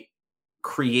 by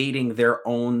creating their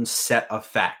own set of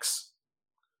facts,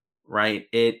 right?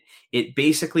 It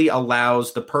basically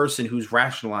allows the person who's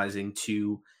rationalizing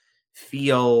to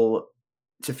feel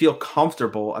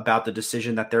comfortable about the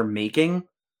decision that they're making,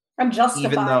 and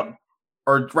justified.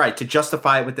 To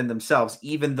justify it within themselves,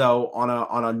 even though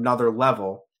on another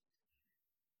level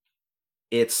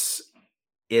it's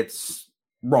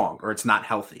wrong or it's not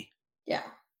healthy. Yeah.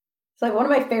 It's like one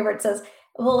of my favorites says,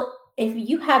 well, if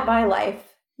you had my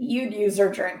life, you'd use or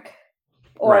drink.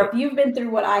 Or Right. if you've been through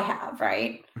what I have,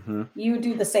 right? Mm-hmm. You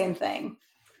do the same thing.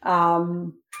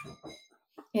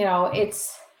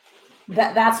 It's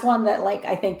that's one that, like,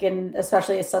 I think in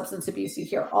especially a substance abuse, you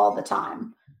hear all the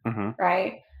time. Mm-hmm.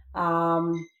 Right.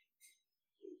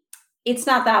 It's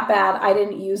not that bad. I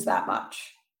didn't use that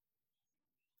much.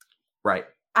 Right.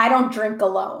 I don't drink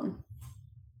alone.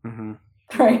 Mm-hmm.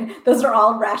 Right. Those are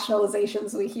all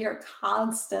rationalizations we hear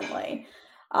constantly,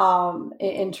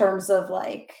 in terms of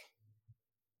like,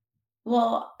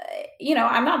 well,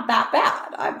 I'm not that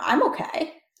bad. I'm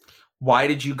okay. Why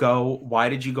did you go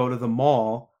to the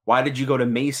mall? Why did you go to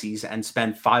Macy's and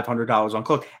spend $500 on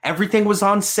clothes? Everything was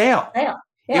on sale. Yeah.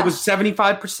 It was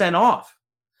 75% off,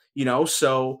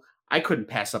 so I couldn't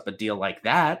pass up a deal like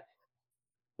that.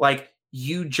 Like,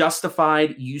 you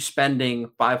justified you spending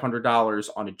 $500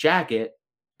 on a jacket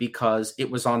because it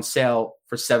was on sale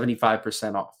for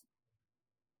 75% off.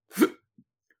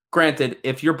 Granted,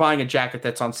 if you're buying a jacket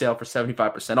that's on sale for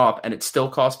 75% off and it still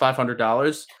costs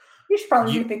 $500, you should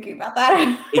probably be thinking about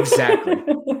that. Exactly.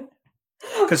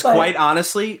 Because quite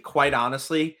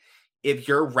honestly, if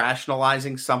you're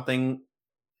rationalizing something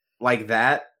like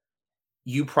that,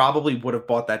 you probably would have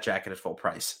bought that jacket at full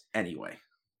price anyway.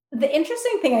 The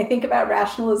interesting thing I think about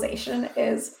rationalization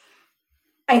is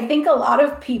I think a lot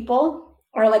of people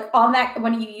are like on that,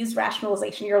 when you use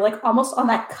rationalization, you're like almost on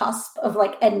that cusp of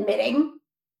like admitting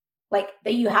like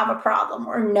that you have a problem,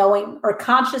 or knowing, or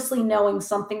consciously knowing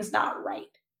something's not right.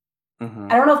 Mm-hmm.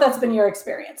 I don't know if that's been your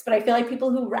experience, but I feel like people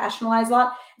who rationalize a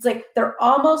lot, it's like they're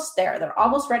almost there. They're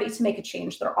almost ready to make a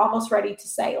change. They're almost ready to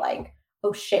say like,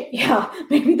 oh shit, yeah,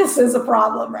 maybe this is a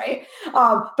problem, right?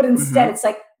 But instead It's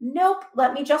like, nope,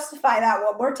 let me justify that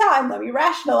one more time. Let me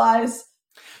rationalize.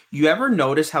 You ever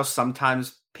notice how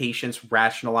sometimes patients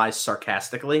rationalize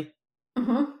sarcastically?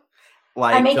 Mm-hmm.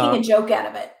 Like I'm making a joke out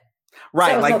of it.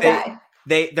 Right. So like okay.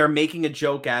 They're making a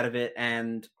joke out of it,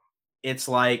 and it's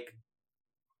like,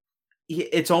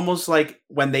 it's almost like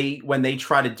when they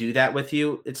try to do that with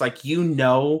you, it's like, you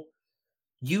know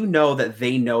that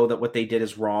they know that what they did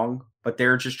is wrong, but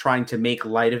they're just trying to make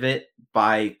light of it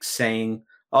by saying,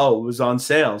 oh, it was on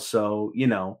sale, so,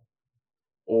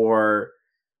 or,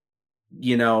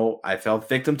 I fell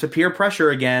victim to peer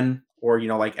pressure again, or,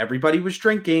 like everybody was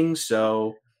drinking,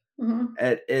 so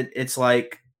it's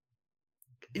like,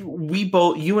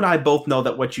 you and I both know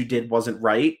that what you did wasn't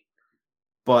right,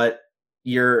 but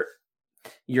you're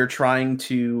trying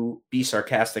to be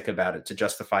sarcastic about it to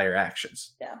justify your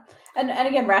actions. Yeah. And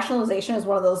again, rationalization is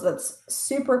one of those that's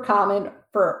super common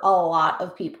for a lot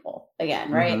of people, again,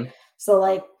 right? Mm-hmm. So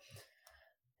like,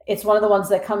 it's one of the ones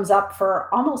that comes up for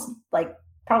almost like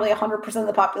probably 100% of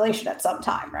the population at some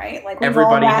time, right? Like, we've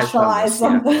everybody all rationalized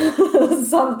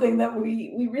something that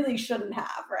we really shouldn't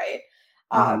have, right?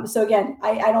 Mm-hmm. So again,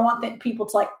 I don't want people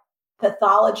to like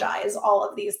pathologize all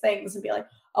of these things and be like,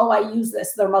 oh, I use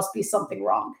this, there must be something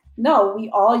wrong. No, we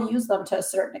all use them to a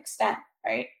certain extent,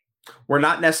 right? We're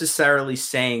not necessarily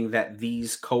saying that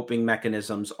these coping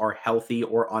mechanisms are healthy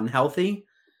or unhealthy.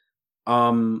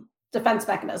 Defense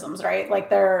mechanisms, right? Like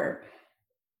they're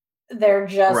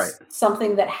just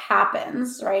something that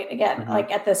happens, right? Again,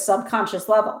 like at this subconscious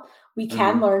level, we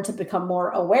can learn to become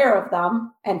more aware of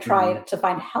them and try to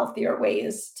find healthier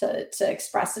ways to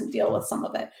express and deal with some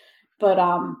of it. But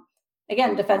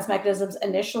again, defense mechanisms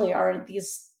initially are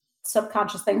these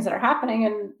subconscious things that are happening,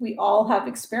 and we all have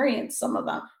experienced some of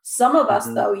them. Some of us,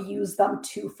 though, use them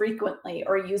too frequently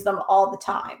or use them all the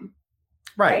time.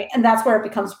 Right. And that's where it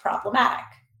becomes problematic.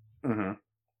 The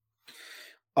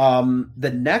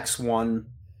next one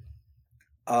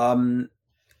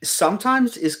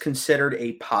sometimes is considered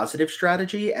a positive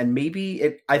strategy, and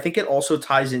I think it also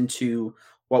ties into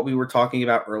what we were talking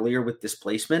about earlier with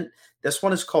displacement. This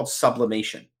one is called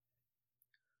sublimation.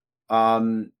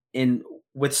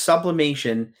 With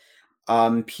sublimation,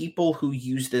 people who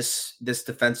use this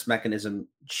defense mechanism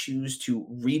choose to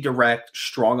redirect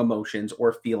strong emotions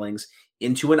or feelings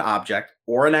into an object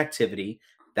or an activity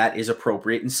that is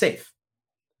appropriate and safe.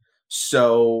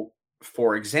 So,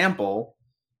 for example,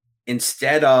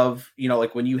 instead of,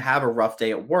 like when you have a rough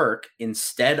day at work,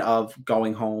 instead of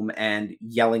going home and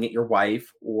yelling at your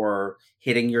wife or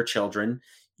hitting your children,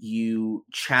 you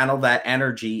channel that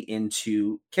energy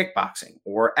into kickboxing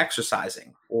or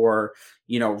exercising, or,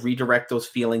 redirect those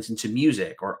feelings into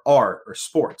music or art or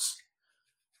sports.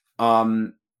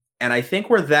 And I think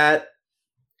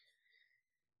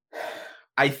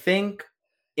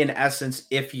in essence,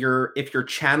 if you're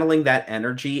channeling that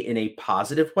energy in a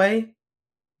positive way,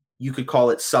 you could call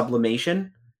it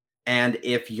sublimation. And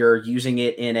if you're using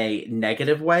it in a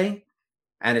negative way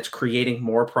and it's creating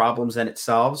more problems than it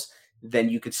solves, then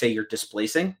you could say you're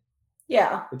displacing.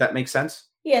 Yeah. Would that make sense?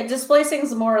 Yeah, displacing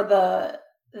is more the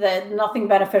nothing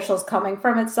beneficial is coming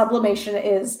from it. Sublimation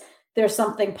is there's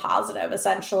something positive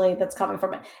essentially that's coming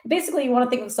from it. Basically, you want to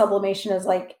think of sublimation as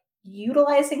like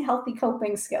utilizing healthy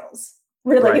coping skills,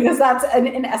 really, right? Because that's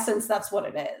in essence that's what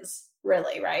it is,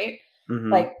 really, right?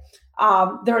 Mm-hmm. Like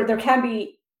there can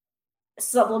be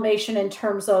sublimation in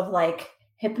terms of like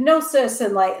hypnosis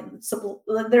and like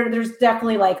there's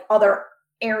definitely like other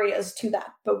areas to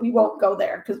that, but we won't go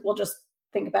there because we'll just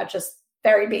think about just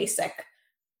very basic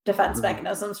defense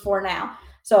mechanisms for now.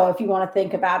 So if you want to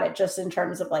think about it just in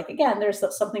terms of like, again, there's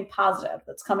something positive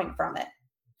that's coming from it.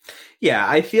 Yeah,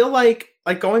 I feel like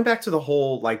going back to the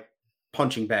whole like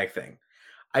punching bag thing,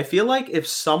 I feel like if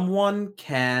someone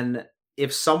can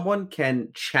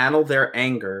channel their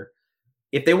anger,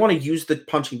 if they want to use the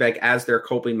punching bag as their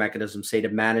coping mechanism, say to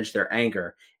manage their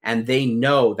anger, and they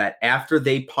know that after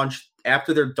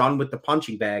they're done with the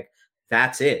punching bag,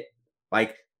 that's it.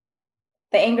 Like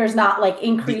the anger is not like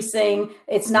increasing.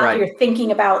 It's not right. You're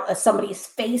thinking about somebody's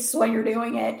face while you're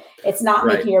doing it. It's not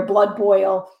right. Making your blood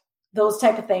boil. Those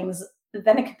type of things.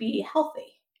 Then it could be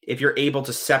healthy. If you're able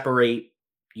to separate,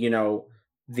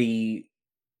 the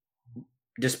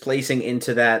displacing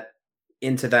into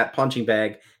that punching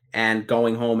bag and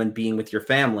going home and being with your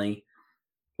family.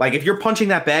 Like if you're punching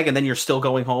that bag and then you're still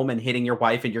going home and hitting your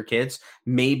wife and your kids,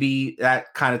 maybe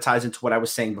that kind of ties into what I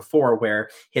was saying before, where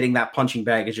hitting that punching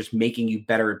bag is just making you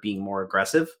better at being more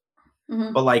aggressive.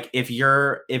 Mm-hmm. But like if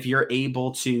you're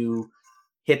able to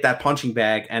hit that punching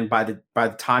bag and by the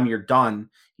time you're done,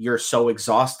 you're so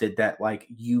exhausted that like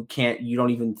you don't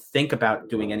even think about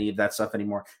doing any of that stuff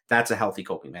anymore. That's a healthy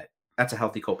coping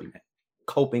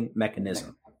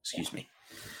mechanism. Excuse me.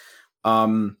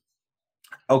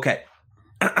 Okay.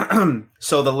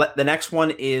 So the next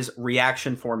one is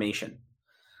reaction formation.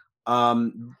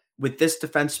 With this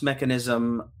defense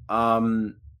mechanism,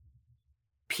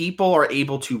 people are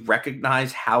able to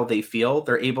recognize how they feel.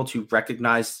 They're able to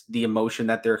recognize the emotion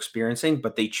that they're experiencing,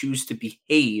 but they choose to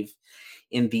behave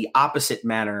in the opposite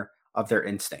manner of their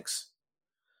instincts.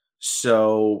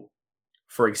 So,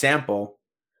 for example,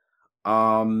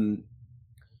 when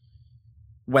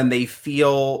they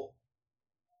feel...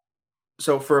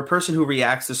 So for a person who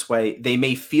reacts this way, they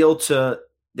may feel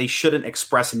they shouldn't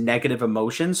express negative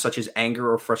emotions such as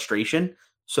anger or frustration.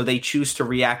 So they choose to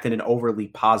react in an overly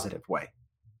positive way.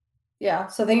 Yeah.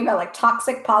 So thinking about like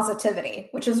toxic positivity,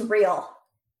 which is real.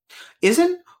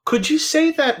 Could you say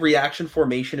that reaction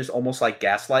formation is almost like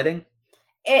gaslighting?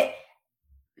 It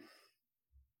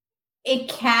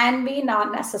can be,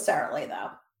 not necessarily though.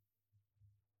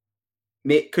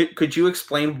 Could you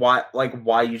explain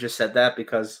why you just said that?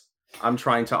 Because I'm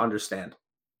trying to understand.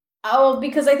 Oh,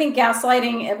 because I think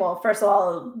gaslighting, well, first of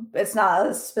all, it's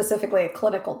not specifically a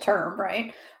clinical term,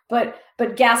 right? But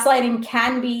gaslighting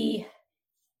can be,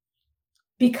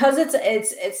 because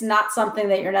it's not something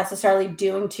that you're necessarily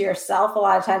doing to yourself. A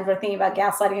lot of times we're thinking about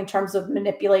gaslighting in terms of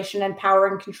manipulation and power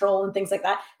and control and things like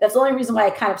that. That's the only reason why I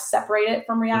kind of separate it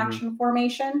from reaction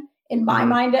formation, in my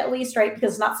mind at least, right?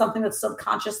 Because it's not something that's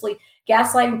subconsciously.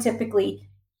 Gaslighting typically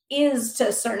is to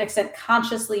a certain extent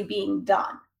consciously being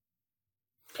done,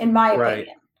 in my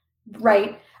opinion,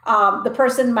 right? The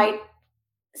person might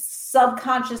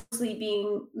subconsciously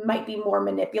might be more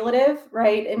manipulative,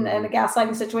 right? In a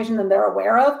gaslighting situation than they're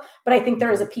aware of. But I think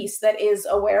there is a piece that is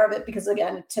aware of it because,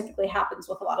 again, it typically happens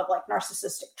with a lot of like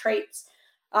narcissistic traits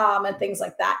and things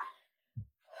like that.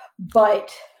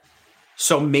 But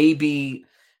so maybe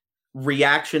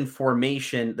reaction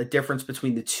formation, the difference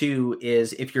between the two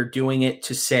is if you're doing it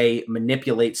to, say,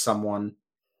 manipulate someone,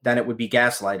 then it would be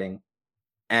gaslighting.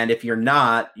 And if you're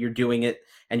not, you're doing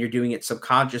it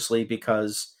subconsciously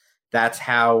because that's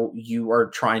how you are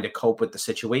trying to cope with the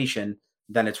situation,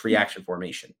 then it's reaction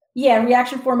formation. Yeah,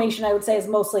 reaction formation, I would say, is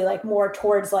mostly like more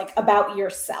towards like about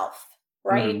yourself,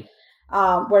 right?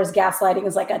 Whereas gaslighting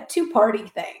is like a two-party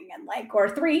thing and like, or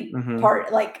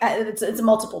three-part, like it's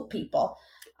multiple people.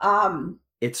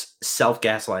 It's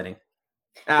self-gaslighting.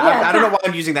 I don't know why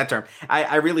I'm using that term.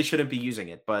 I really shouldn't be using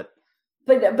it, but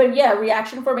yeah,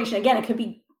 reaction formation, again, it could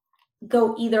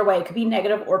go either way. It could be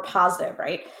negative or positive,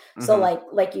 right? So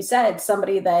like you said,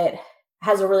 somebody that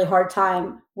has a really hard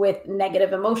time with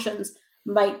negative emotions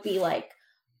might be like,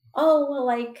 oh, well,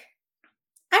 like,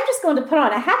 I'm just going to put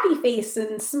on a happy face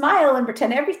and smile and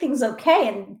pretend everything's okay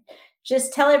and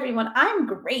just tell everyone I'm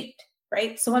great,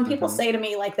 right? So when people say to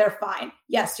me, like, they're fine,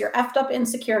 yes, you're effed up,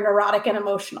 insecure, neurotic, and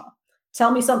emotional. Tell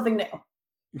me something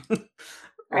new.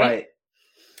 Right?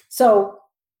 So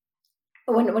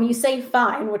when you say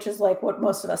fine, which is like what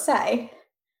most of us say,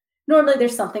 normally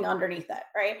there's something underneath it,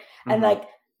 right? And like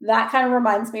that kind of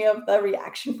reminds me of the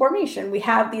reaction formation. We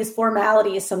have these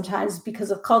formalities sometimes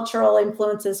because of cultural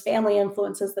influences, family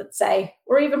influences that say,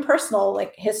 or even personal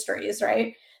like histories,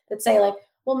 right? That say like,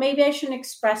 well, maybe I shouldn't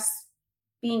express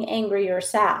being angry or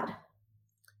sad,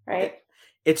 right?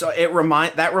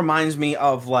 That reminds me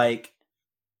of like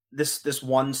this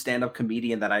one stand-up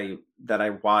comedian that I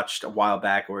watched a while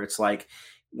back, where it's like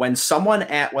when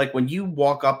when you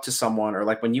walk up to someone, or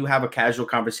like when you have a casual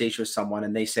conversation with someone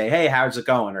and they say, hey, how's it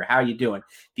going? Or how are you doing?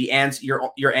 The answer,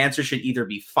 your answer should either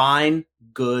be fine,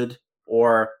 good,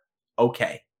 or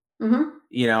okay.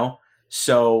 You know?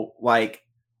 So like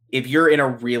if you're in a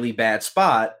really bad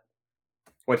spot,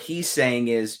 what he's saying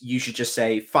is you should just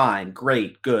say fine,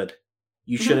 great, good.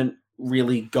 You shouldn't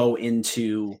really go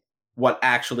into what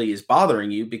actually is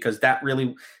bothering you, because that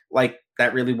really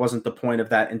wasn't the point of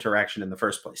that interaction in the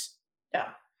first place. Yeah.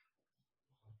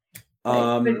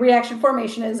 But reaction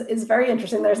formation is very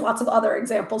interesting. There's lots of other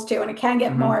examples too, and it can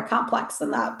get more complex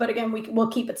than that. But again, we'll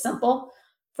keep it simple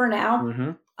for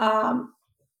now,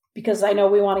 because I know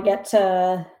we want to get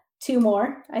to two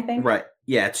more, I think. Right.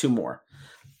 Yeah, two more.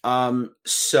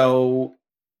 So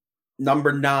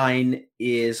number 9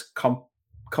 is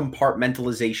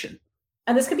compartmentalization.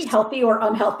 And this could be healthy or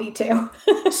unhealthy too.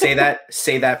 say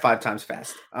that 5 times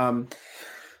fast.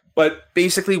 But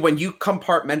basically when you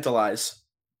compartmentalize,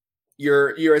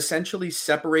 you're essentially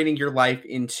separating your life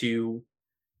into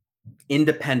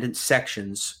independent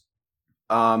sections.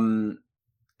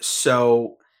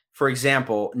 So for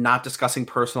example, not discussing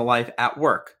personal life at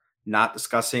work, not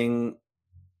discussing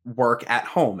work at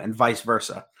home, and vice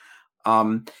versa.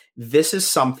 This is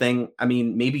something, I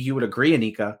mean, maybe you would agree,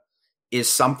 Anika, is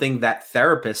something that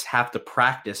therapists have to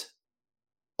practice.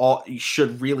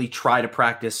 Should really try to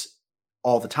practice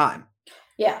all the time.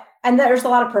 Yeah. And there's a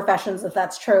lot of professions that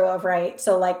that's true of, right?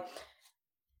 So like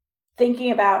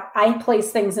thinking about, I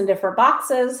place things in different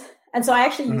boxes. And so I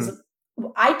actually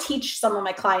I teach some of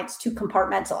my clients to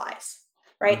compartmentalize,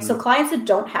 right? So clients that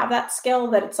don't have that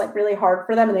skill, that it's like really hard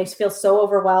for them and they feel so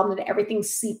overwhelmed and everything's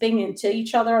seeping into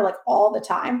each other like all the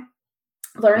time,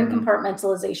 learning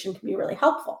compartmentalization can be really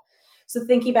helpful. So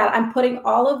thinking about, I'm putting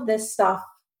all of this stuff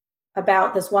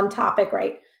about this one topic,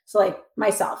 right? So like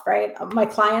myself, right? My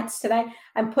clients today,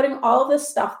 I'm putting all of this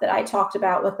stuff that I talked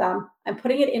about with them, I'm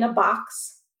putting it in a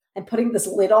box and putting this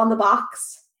lid on the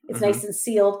box. It's nice and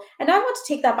sealed. And now I want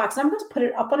to take that box and I'm going to put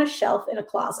it up on a shelf in a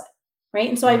closet, right?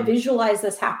 And so I visualize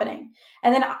this happening.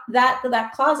 And then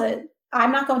that closet,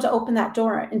 I'm not going to open that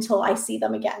door until I see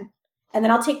them again. And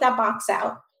then I'll take that box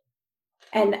out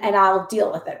and I'll deal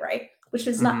with it, right? Which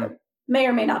is not, may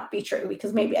or may not be true,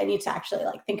 because maybe I need to actually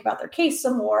like think about their case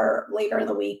some more later in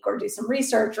the week or do some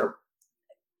research or,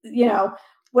 you know,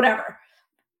 whatever.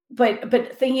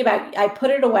 But thinking about, I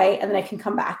put it away and then I can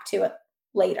come back to it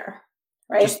later,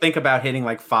 right? Just think about hitting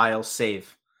like file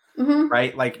save,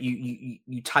 right? Like you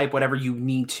type whatever you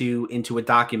need to into a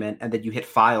document and then you hit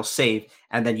file save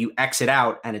and then you exit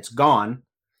out and it's gone.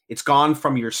 It's gone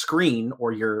from your screen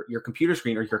or your computer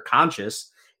screen or your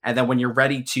conscious. And then when you're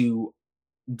ready to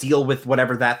deal with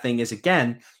whatever that thing is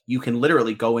again, you can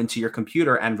literally go into your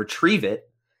computer and retrieve it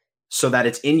so that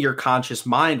it's in your conscious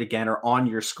mind again or on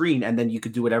your screen, and then you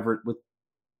could do whatever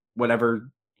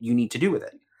you need to do with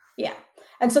it. Yeah.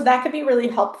 And so that could be really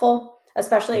helpful,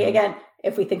 especially again,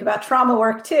 if we think about trauma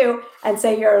work too, and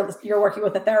say you're working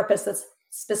with a therapist that's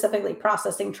specifically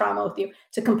processing trauma with you,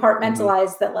 to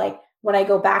compartmentalize that, like, when I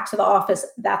go back to the office,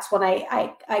 that's when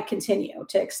I continue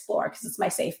to explore because it's my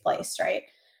safe place, right?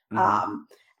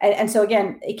 And so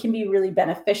again, it can be really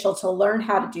beneficial to learn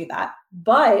how to do that,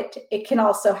 but it can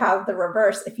also have the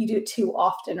reverse if you do it too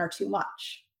often or too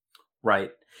much.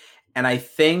 Right. And I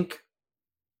think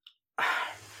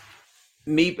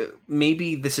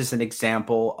maybe this is an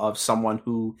example of someone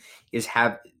who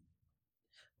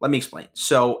let me explain.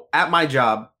 So at my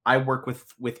job, I work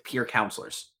with peer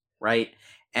counselors, right?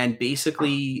 And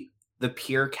basically the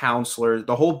peer counselor,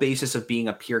 the whole basis of being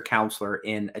a peer counselor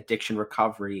in addiction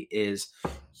recovery is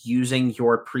using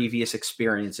your previous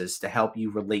experiences to help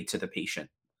you relate to the patient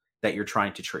that you're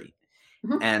trying to treat.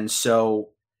 And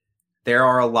so there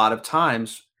are a lot of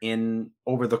times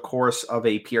over the course of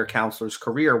a peer counselor's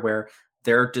career where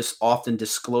they're just often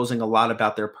disclosing a lot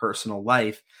about their personal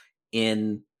life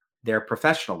in their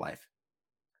professional life.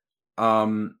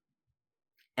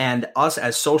 And us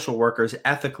as social workers,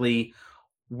 ethically,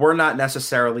 we're not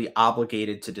necessarily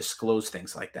obligated to disclose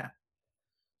things like that.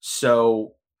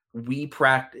 So we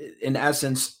practice, in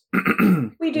essence,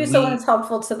 we do so when it's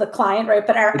helpful to the client, right?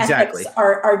 But our ethics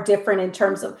are different in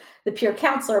terms of the peer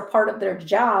counselor. Part of their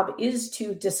job is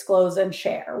to disclose and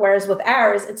share. Whereas with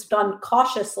ours, it's done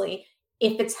cautiously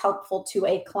if it's helpful to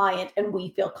a client and we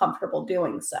feel comfortable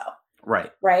doing so.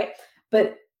 Right. Right.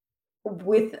 But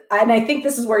and I think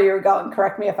this is where you're going,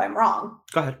 correct me if I'm wrong.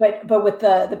 Go ahead. But with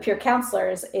the peer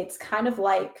counselors, it's kind of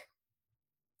like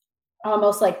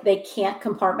almost like they can't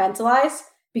compartmentalize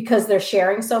because they're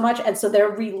sharing so much. And so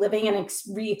they're reliving and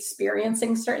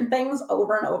re-experiencing certain things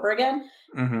over and over again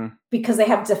because they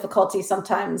have difficulty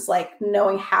sometimes like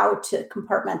knowing how to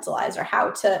compartmentalize or how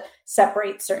to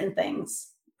separate certain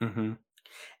things. And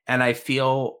I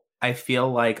feel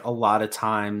like a lot of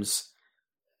times,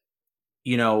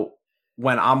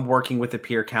 when I'm working with a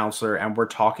peer counselor and we're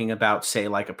talking about, say,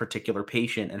 like a particular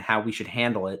patient and how we should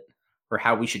handle it or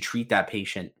how we should treat that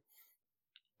patient,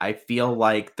 I feel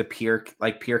like the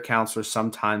peer counselors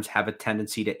sometimes have a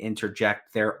tendency to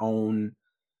interject their own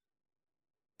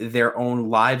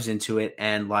lives into it.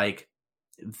 And like,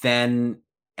 then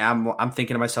I'm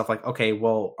thinking to myself, like, okay,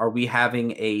 well, are we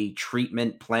having a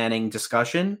treatment planning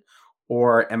discussion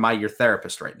or am I your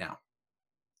therapist right now?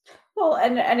 Well,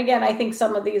 and again, I think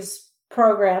some of these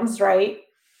programs, right,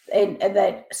 and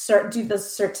that do the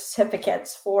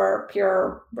certificates for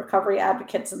peer recovery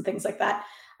advocates and things like that,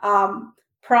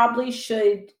 probably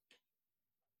should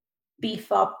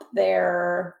beef up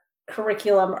their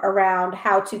curriculum around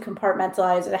how to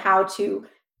compartmentalize and how to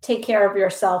take care of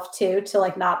yourself too, to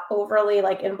like not overly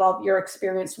like involve your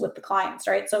experience with the clients,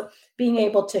 right? So being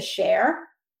able to share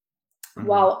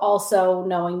while also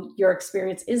knowing your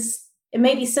experience it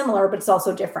may be similar, but it's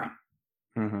also different.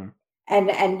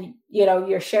 And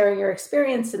you're sharing your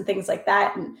experience and things like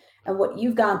that and what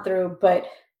you've gone through, but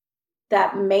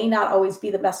that may not always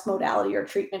be the best modality or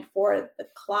treatment for the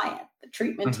client. The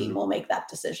treatment team will make that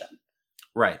decision.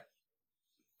 Right.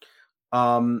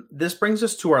 This brings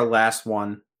us to our last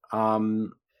one.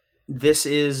 This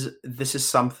is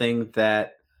something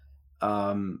that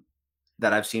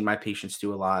I've seen my patients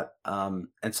do a lot, and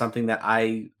something that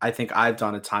I think I've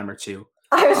done a time or two.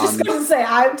 I was just going to say,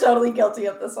 I'm totally guilty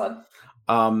of this one.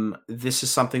 This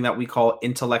is something that we call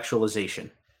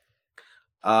intellectualization.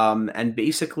 And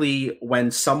basically,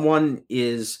 when someone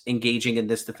is engaging in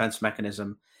this defense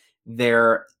mechanism,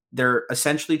 they're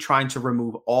essentially trying to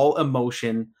remove all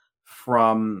emotion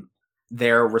from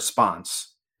their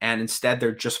response, and instead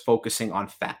they're just focusing on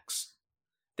facts.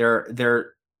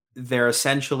 They're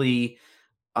essentially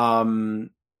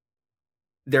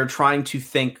they're trying to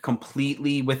think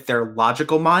completely with their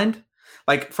logical mind.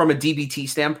 Like from a DBT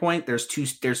standpoint, there's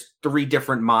three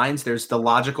different minds. There's the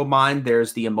logical mind,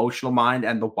 there's the emotional mind,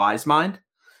 and the wise mind.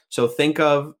 So think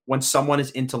of when someone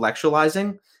is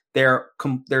intellectualizing, they're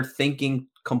thinking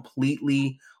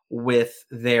completely with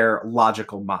their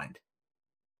logical mind.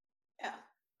 Yeah.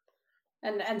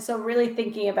 And so really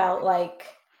thinking about like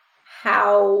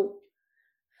how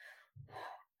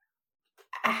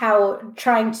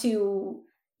trying to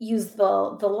use the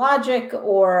logic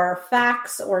or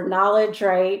facts or knowledge,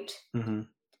 right,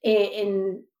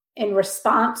 in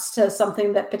response to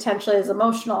something that potentially is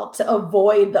emotional, to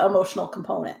avoid the emotional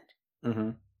component.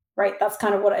 Right. That's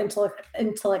kind of what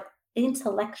intellectualization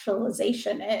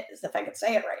is, if I could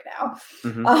say it right now.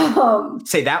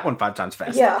 Say that one 5 times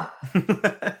fast. Yeah.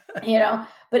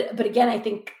 But again, I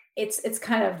think it's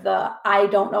kind of I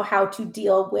don't know how to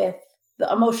deal with the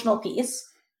emotional piece.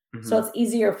 So it's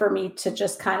easier for me to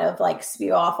just kind of like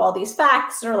spew off all these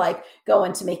facts or like go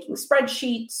into making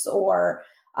spreadsheets or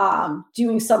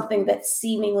doing something that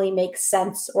seemingly makes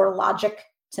sense or logic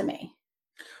to me.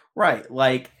 Right.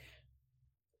 Like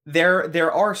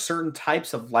there are certain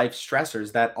types of life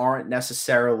stressors that aren't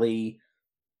necessarily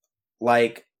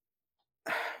like,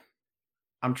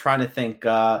 I'm trying to think,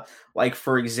 like,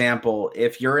 for example,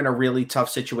 if you're in a really tough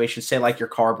situation, say like your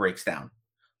car breaks down,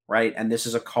 right? And this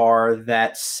is a car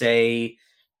that, say,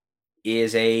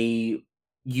 you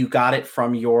got it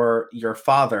from your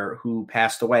father who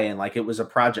passed away, and like it was a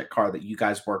project car that you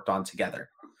guys worked on together,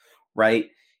 right?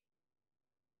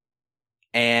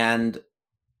 And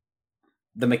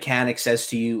the mechanic says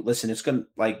to you, listen, it's going to,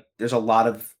 like, there's a lot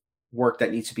of work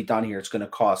that needs to be done here. It's going to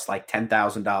cost like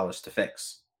 $10,000 to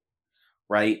fix,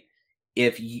 right?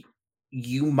 If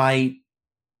you might,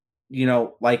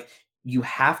 like, you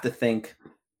have to think,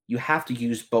 you have to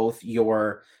use both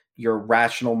your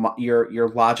rational, your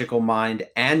logical mind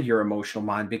and your emotional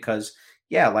mind, because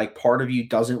yeah, like part of you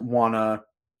doesn't want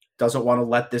to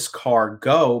let this car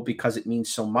go because it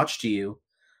means so much to you.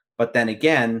 But then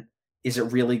again, is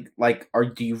it really like, or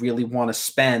do you really want to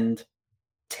spend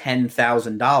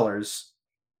 $10,000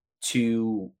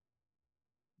 to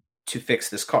fix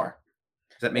this car?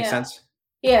 Does that make sense?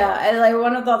 Yeah. And like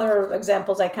one of the other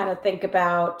examples I kind of think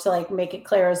about to like make it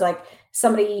clear is like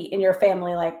somebody in your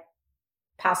family like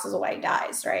passes away,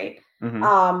 dies, right?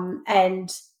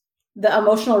 And the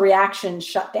emotional reaction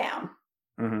shut down.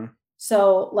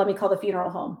 So let me call the funeral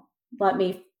home. Let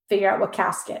me figure out what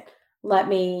casket. Let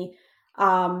me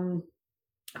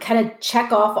kind of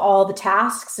check off all the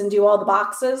tasks and do all the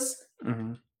boxes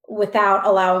without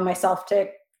allowing myself to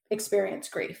experience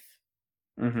grief.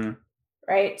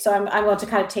 Right. So I'm going to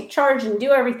kind of take charge and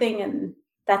do everything, and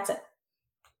that's it.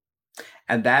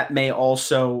 And that may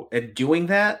also, doing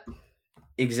that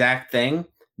exact thing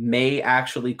may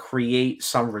actually create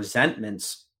some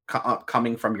resentments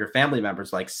coming from your family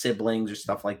members, like siblings or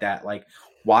stuff like that. Like,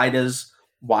 why does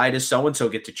so-and-so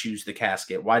get to choose the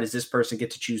casket? Why does this person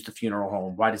get to choose the funeral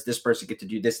home? Why does this person get to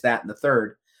do this, that, and the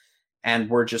third? And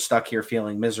we're just stuck here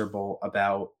feeling miserable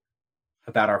about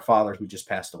our father who just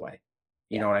passed away.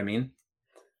 You know what I mean?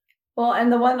 Well,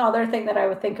 and the one other thing that I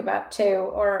would think about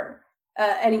too, or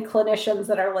any clinicians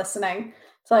that are listening,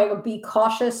 to like be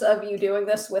cautious of you doing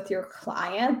this with your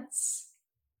clients,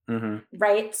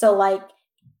 right? So like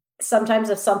sometimes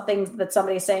if something that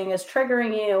somebody's saying is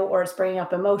triggering you or it's bringing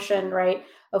up emotion, right?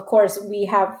 Of course, we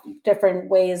have different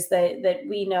ways that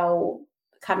we know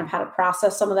kind of how to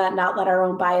process some of that, not let our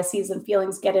own biases and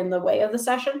feelings get in the way of the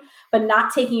session, but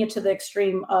not taking it to the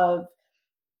extreme of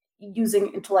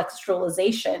using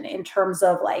intellectualization in terms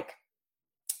of like,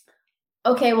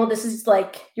 okay, well, this is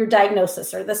like your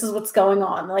diagnosis, or this is what's going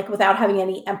on, like without having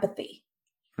any empathy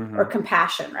or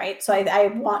compassion, right? So I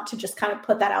want to just kind of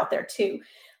put that out there too.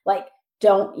 Like,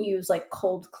 don't use like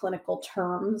cold clinical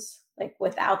terms, like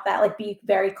without that, like be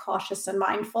very cautious and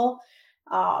mindful,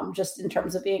 just in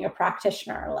terms of being a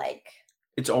practitioner. Like,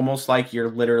 it's almost like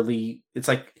it's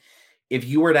like if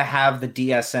you were to have the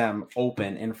DSM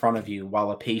open in front of you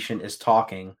while a patient is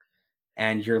talking,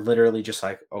 and you're literally just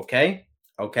like, okay,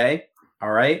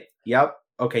 all right, yep,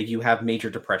 okay, you have major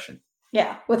depression.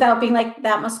 Yeah, without being like,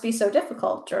 that must be so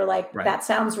difficult, or like, that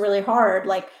sounds really hard.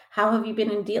 Like, how have you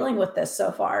been dealing with this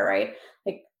so far, right?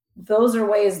 Like, those are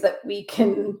ways that we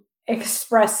can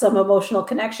express some emotional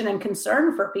connection and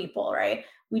concern for people, right?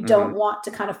 We don't want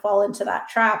to kind of fall into that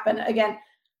trap. And again,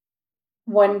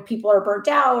 when people are burnt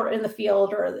out in the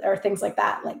field or things like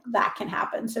that, like that can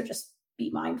happen. So just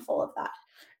be mindful of that.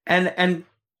 And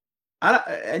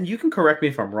you can correct me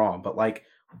if I'm wrong, but like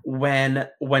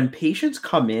when patients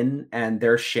come in and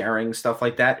they're sharing stuff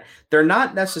like that, they're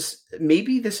not necessarily,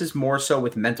 maybe this is more so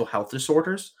with mental health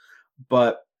disorders,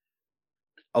 but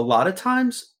a lot of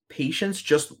times patients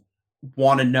just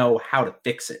want to know how to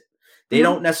fix it. They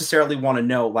don't necessarily want to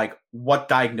know, like, what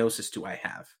diagnosis do I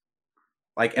have?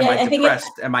 Like, am I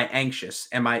depressed? Am I anxious?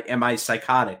 Am I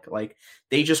psychotic? Like,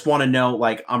 they just want to know,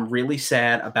 like, I'm really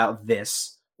sad about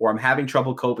this, or I'm having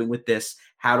trouble coping with this.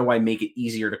 How do I make it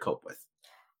easier to cope with?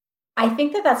 I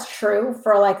think that that's true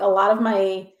for like a lot of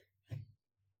my,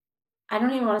 I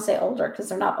don't even want to say older because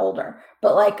they're not older,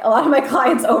 but like a lot of my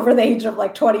clients over the age of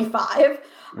like 25,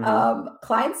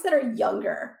 clients that are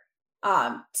younger,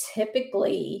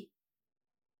 typically,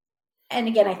 and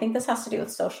again, I think this has to do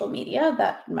with social media.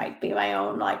 That might be my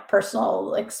own like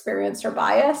personal experience or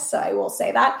bias. So I will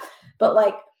say that. But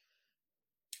like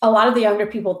a lot of the younger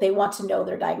people, they want to know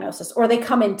their diagnosis, or they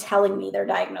come in telling me their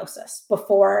diagnosis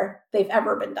before they've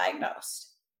ever been diagnosed.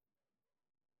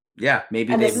 Yeah,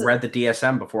 maybe And they've read the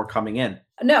DSM before coming in.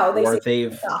 No, they or see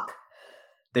they've it on TikTok.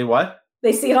 They what?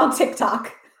 They see it on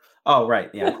TikTok. Oh, right,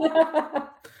 yeah.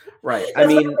 Right.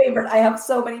 That's my favorite. I have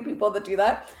so many people that do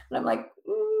that. And I'm like,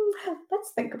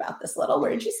 let's think about this a little.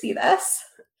 Where did you see this?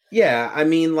 Yeah, I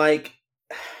mean, like,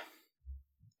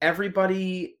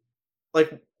 everybody,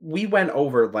 like, we went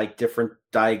over like different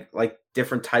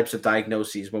types of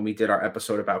diagnoses when we did our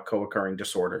episode about co-occurring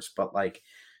disorders, but like,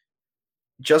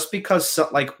 just because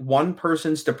like one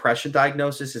person's depression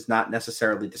diagnosis is not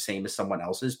necessarily the same as someone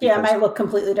else's. Because, it might look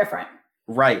completely different.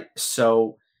 Right.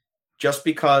 So just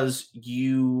because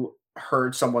you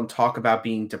heard someone talk about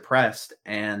being depressed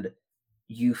and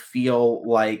you feel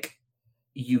like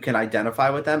you can identify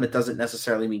with them, it doesn't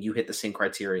necessarily mean you hit the same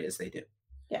criteria as they do.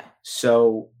 Yeah.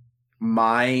 So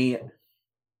the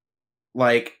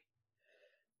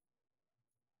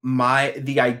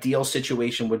ideal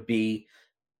situation would be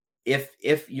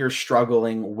if you're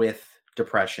struggling with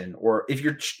depression, or if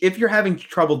you're having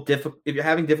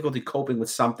difficulty coping with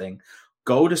something,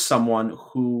 go to someone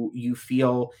who you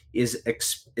feel is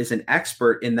an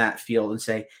expert in that field and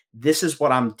say, this is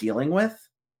what I'm dealing with.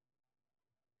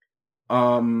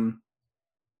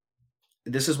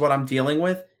 This is what I'm dealing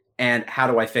with, and how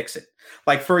do I fix it?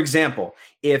 Like, for example,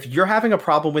 if you're having a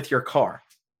problem with your car,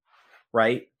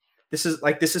 right? This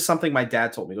is something my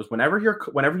dad told me. He goes, whenever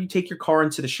you take your car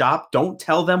into the shop, don't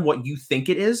tell them what you think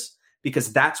it is,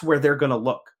 because that's where they're going to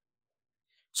look.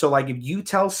 So like, if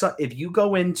you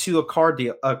go into a car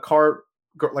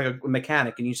like a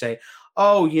mechanic, and you say,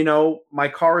 oh, my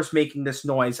car is making this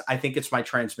noise, I think it's my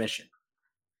transmission.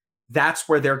 That's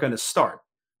where they're going to start.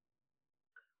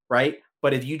 Right?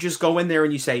 But if you just go in there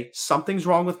and you say, something's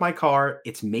wrong with my car,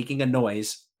 it's making a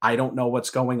noise, I don't know what's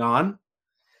going on,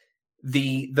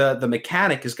 the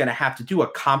mechanic is going to have to do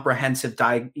a comprehensive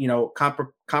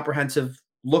comprehensive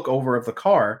look over of the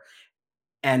car,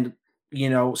 and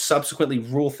subsequently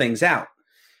rule things out.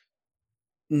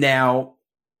 Now,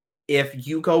 if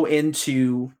you go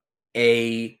into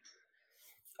a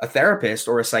therapist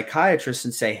or a psychiatrist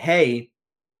and say, hey,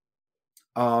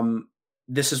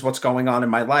 this is what's going on in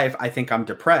my life, I think I'm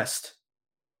depressed,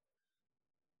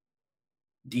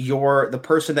 the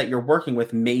person that you're working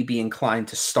with may be inclined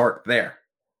to start there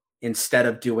instead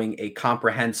of doing a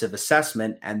comprehensive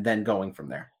assessment and then going from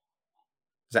there.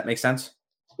 Does that make sense?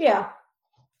 Yeah.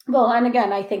 Well, and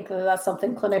again, I think that's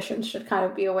something clinicians should kind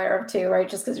of be aware of too, right?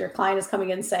 Just because your client is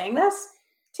coming in saying this,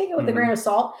 take it with a grain of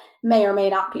salt. May or may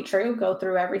not be true. Go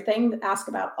through everything, ask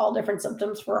about all different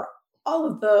symptoms for all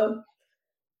of the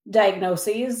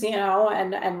diagnoses,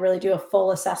 and really do a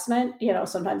full assessment.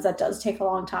 Sometimes that does take a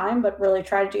long time, but really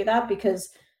try to do that, because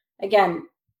again,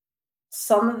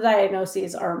 some of the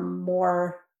diagnoses are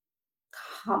more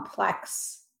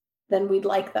complex than we'd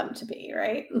like them to be,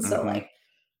 right? And so like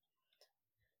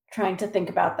trying to think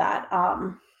about that.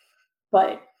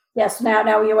 But yes,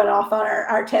 now we went off on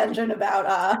our tangent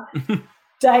about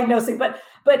diagnosing, but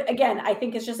again, I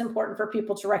think it's just important for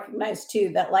people to recognize too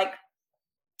that like,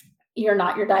 you're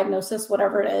not your diagnosis,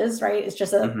 whatever it is, right? It's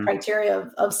just a criteria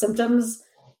of symptoms.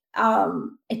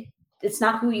 It's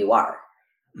not who you are,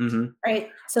 right?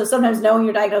 So sometimes knowing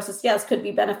your diagnosis, yes, could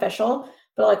be beneficial,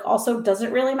 but like also, does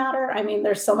it really matter? I mean,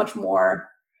 there's so much more.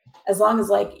 As long as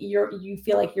like you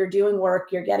feel like you're doing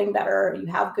work, you're getting better, you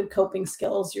have good coping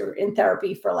skills, you're in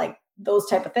therapy for like those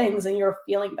type of things, and you're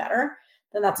feeling better,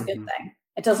 then that's a good thing.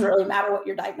 It doesn't really matter what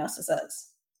your diagnosis is.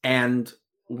 And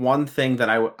one thing that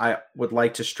I would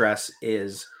like to stress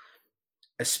is,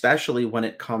 especially when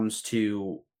it comes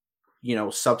to,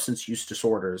 substance use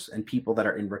disorders and people that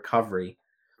are in recovery,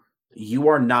 you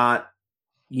are not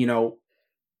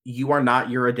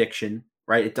your addiction,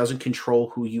 right? It doesn't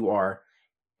control who you are.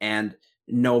 And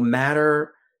no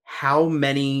matter how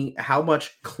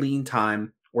much clean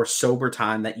time or sober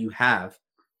time that you have,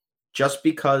 just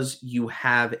because you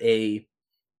have a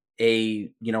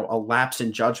lapse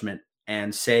in judgment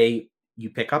and say you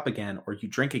pick up again or you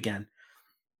drink again,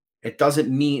 it doesn't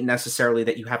mean necessarily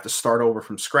that you have to start over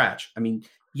from scratch. I mean,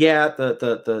 yeah,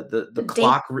 the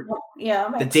clock,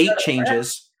 the date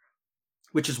changes,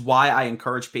 which is why I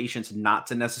encourage patients not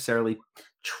to necessarily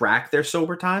track their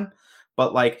sober time.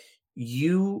 But like,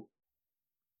 you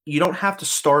don't have to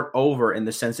start over in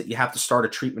the sense that you have to start a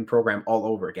treatment program all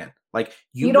over again. Like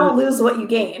you don't lose what you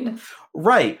gained.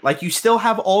 Right. Like you still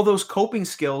have all those coping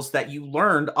skills that you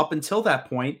learned up until that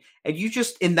point. And you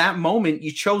just, in that moment,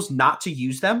 you chose not to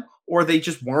use them, or they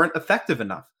just weren't effective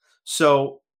enough.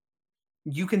 So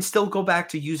you can still go back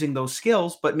to using those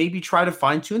skills, but maybe try to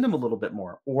fine tune them a little bit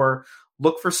more, or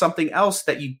look for something else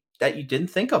that you didn't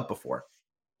think of before.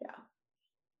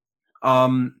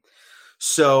 Yeah.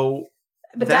 So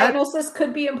But diagnosis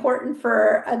could be important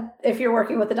for if you're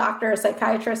working with a doctor or a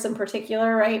psychiatrist in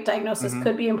particular, right? Diagnosis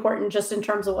could be important just in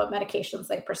terms of what medications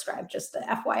they prescribe, just the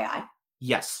FYI.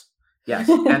 Yes.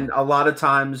 And a lot of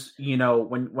times,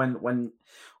 when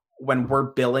we're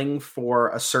billing for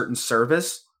a certain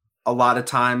service, a lot of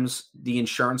times the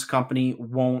insurance company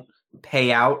won't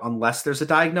pay out unless there's a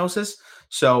diagnosis.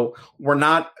 So we're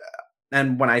not,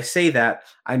 and when I say that,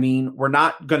 I mean, we're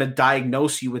not going to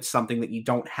diagnose you with something that you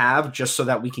don't have just so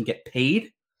that we can get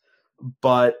paid.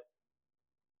 But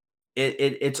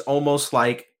it's almost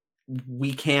like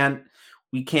we can't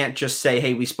just say,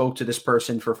 hey, we spoke to this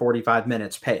person for 45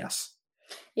 minutes, pay us.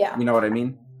 Yeah. You know what I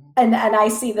mean? And I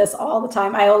see this all the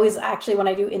time. I always actually, when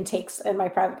I do intakes in my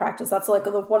private practice, that's like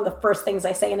one of the first things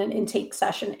I say in an intake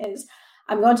session is,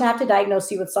 I'm going to have to diagnose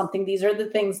you with something. These are the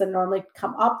things that normally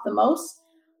come up the most.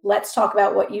 Let's talk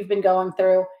about what you've been going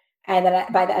through. And then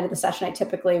by the end of the session, I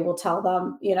typically will tell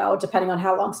them, depending on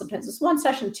how long, sometimes it's 1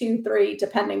 session, 2, 3,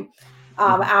 depending.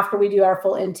 After we do our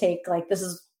full intake, like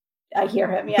I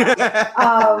hear him.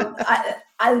 Yeah.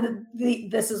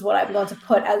 This is what I'm going to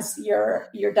put as your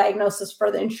diagnosis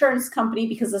for the insurance company,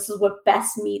 because this is what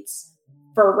best meets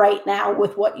for right now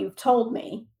with what you've told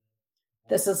me.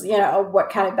 This is, what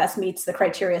kind of best meets the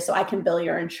criteria so I can bill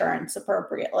your insurance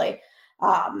appropriately.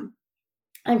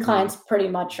 And clients pretty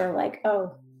much are like,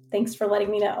 oh, thanks for letting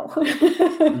me know.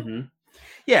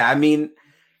 Yeah. I mean,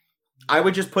 I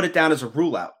would just put it down as a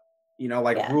rule out,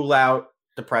 rule out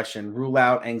depression, rule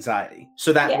out anxiety.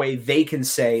 So that way they can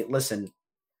say, listen,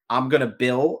 I'm going to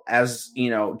bill as,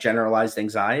 generalized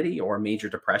anxiety or major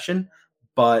depression,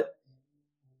 but,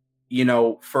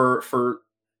 for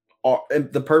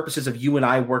the purposes of you and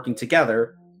I working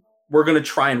together, we're going to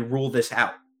try and rule this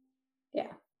out.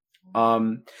 Yeah.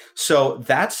 So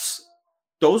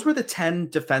those were the 10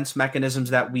 defense mechanisms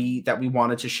that we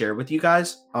wanted to share with you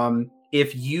guys.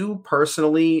 If you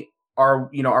personally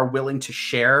are willing to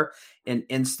share an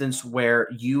instance where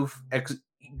you've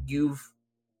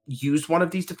used one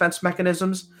of these defense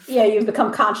mechanisms. Yeah, you've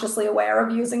become consciously aware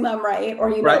of using them, right?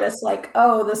 Or you notice like,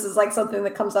 oh, this is like something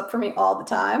that comes up for me all the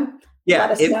time. Yeah,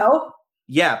 let us know.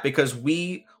 Yeah, because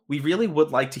we really would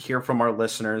like to hear from our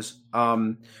listeners.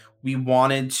 We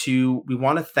want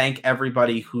to thank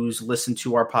everybody who's listened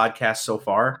to our podcast so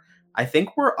far. I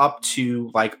think we're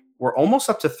almost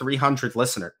up to 300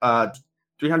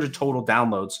 300 total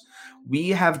downloads. We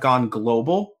have gone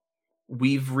global.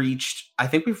 We've reached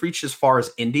as far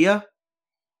as India.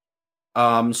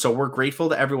 So we're grateful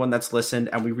to everyone that's listened,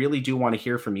 and we really do want to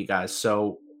hear from you guys.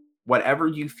 So whatever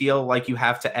you feel like you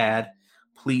have to add,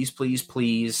 please, please,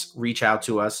 please reach out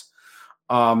to us.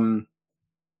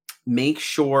 Make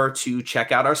sure to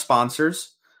check out our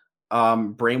sponsors,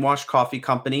 Brainwash Coffee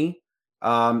Company.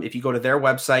 If you go to their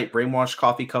website,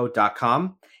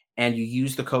 brainwashcoffeeco.com, and you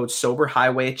use the code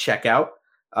SOBERHIGHWAY at checkout,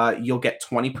 you'll get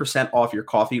 20% off your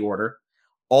coffee order.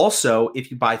 Also, if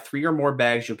you buy 3 or more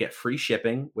bags, you'll get free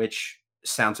shipping, which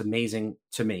sounds amazing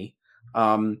to me.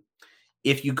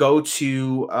 If you go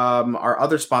to our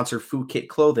other sponsor, Food Kit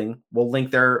Clothing,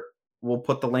 we'll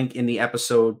put the link in the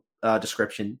episode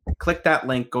description. Click that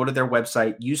link, go to their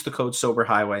website, use the code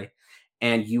SOBERHIGHWAY,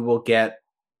 and you will get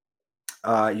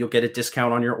a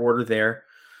discount on your order there.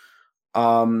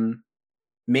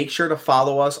 Make sure to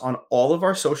follow us on all of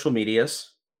our social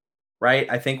medias, right?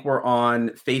 I think we're on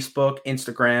Facebook,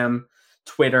 Instagram,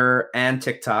 Twitter, and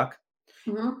TikTok.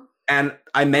 Mm-hmm. And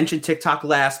I mentioned TikTok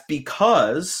last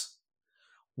because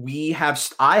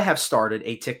I have started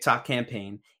a TikTok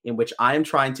campaign in which I am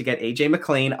trying to get AJ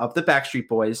McLean of the Backstreet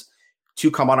Boys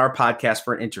to come on our podcast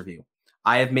for an interview.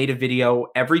 I have made a video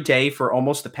every day for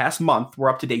almost the past month. We're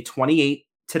up to day 28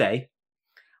 today.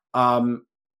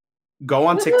 Go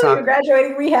on TikTok. You're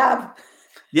graduating rehab.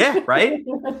 Yeah, right?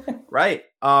 Right.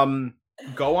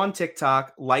 Go on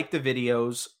TikTok, like the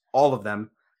videos, all of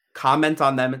them, comment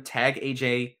on them, tag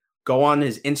AJ, go on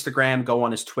his Instagram, go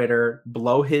on his Twitter,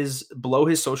 blow his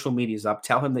social medias up,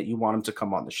 tell him that you want him to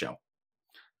come on the show.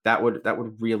 That would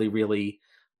really, really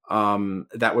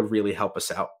help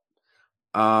us out.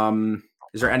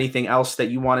 Is there anything else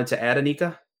that you wanted to add,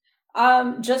 Anika?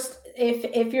 Just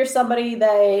if you're somebody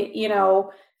that,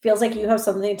 feels like you have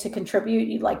something to contribute,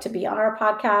 you'd like to be on our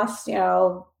podcast,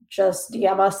 just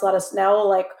DM us, let us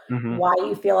know why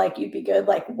you feel like you'd be good.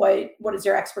 Like what is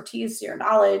your expertise, your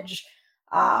knowledge,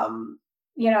 and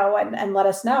let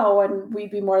us know, and we'd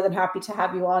be more than happy to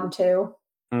have you on too.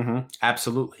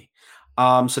 Absolutely.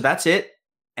 So that's it.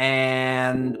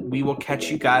 And we will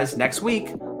catch you guys next week.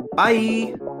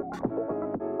 Bye.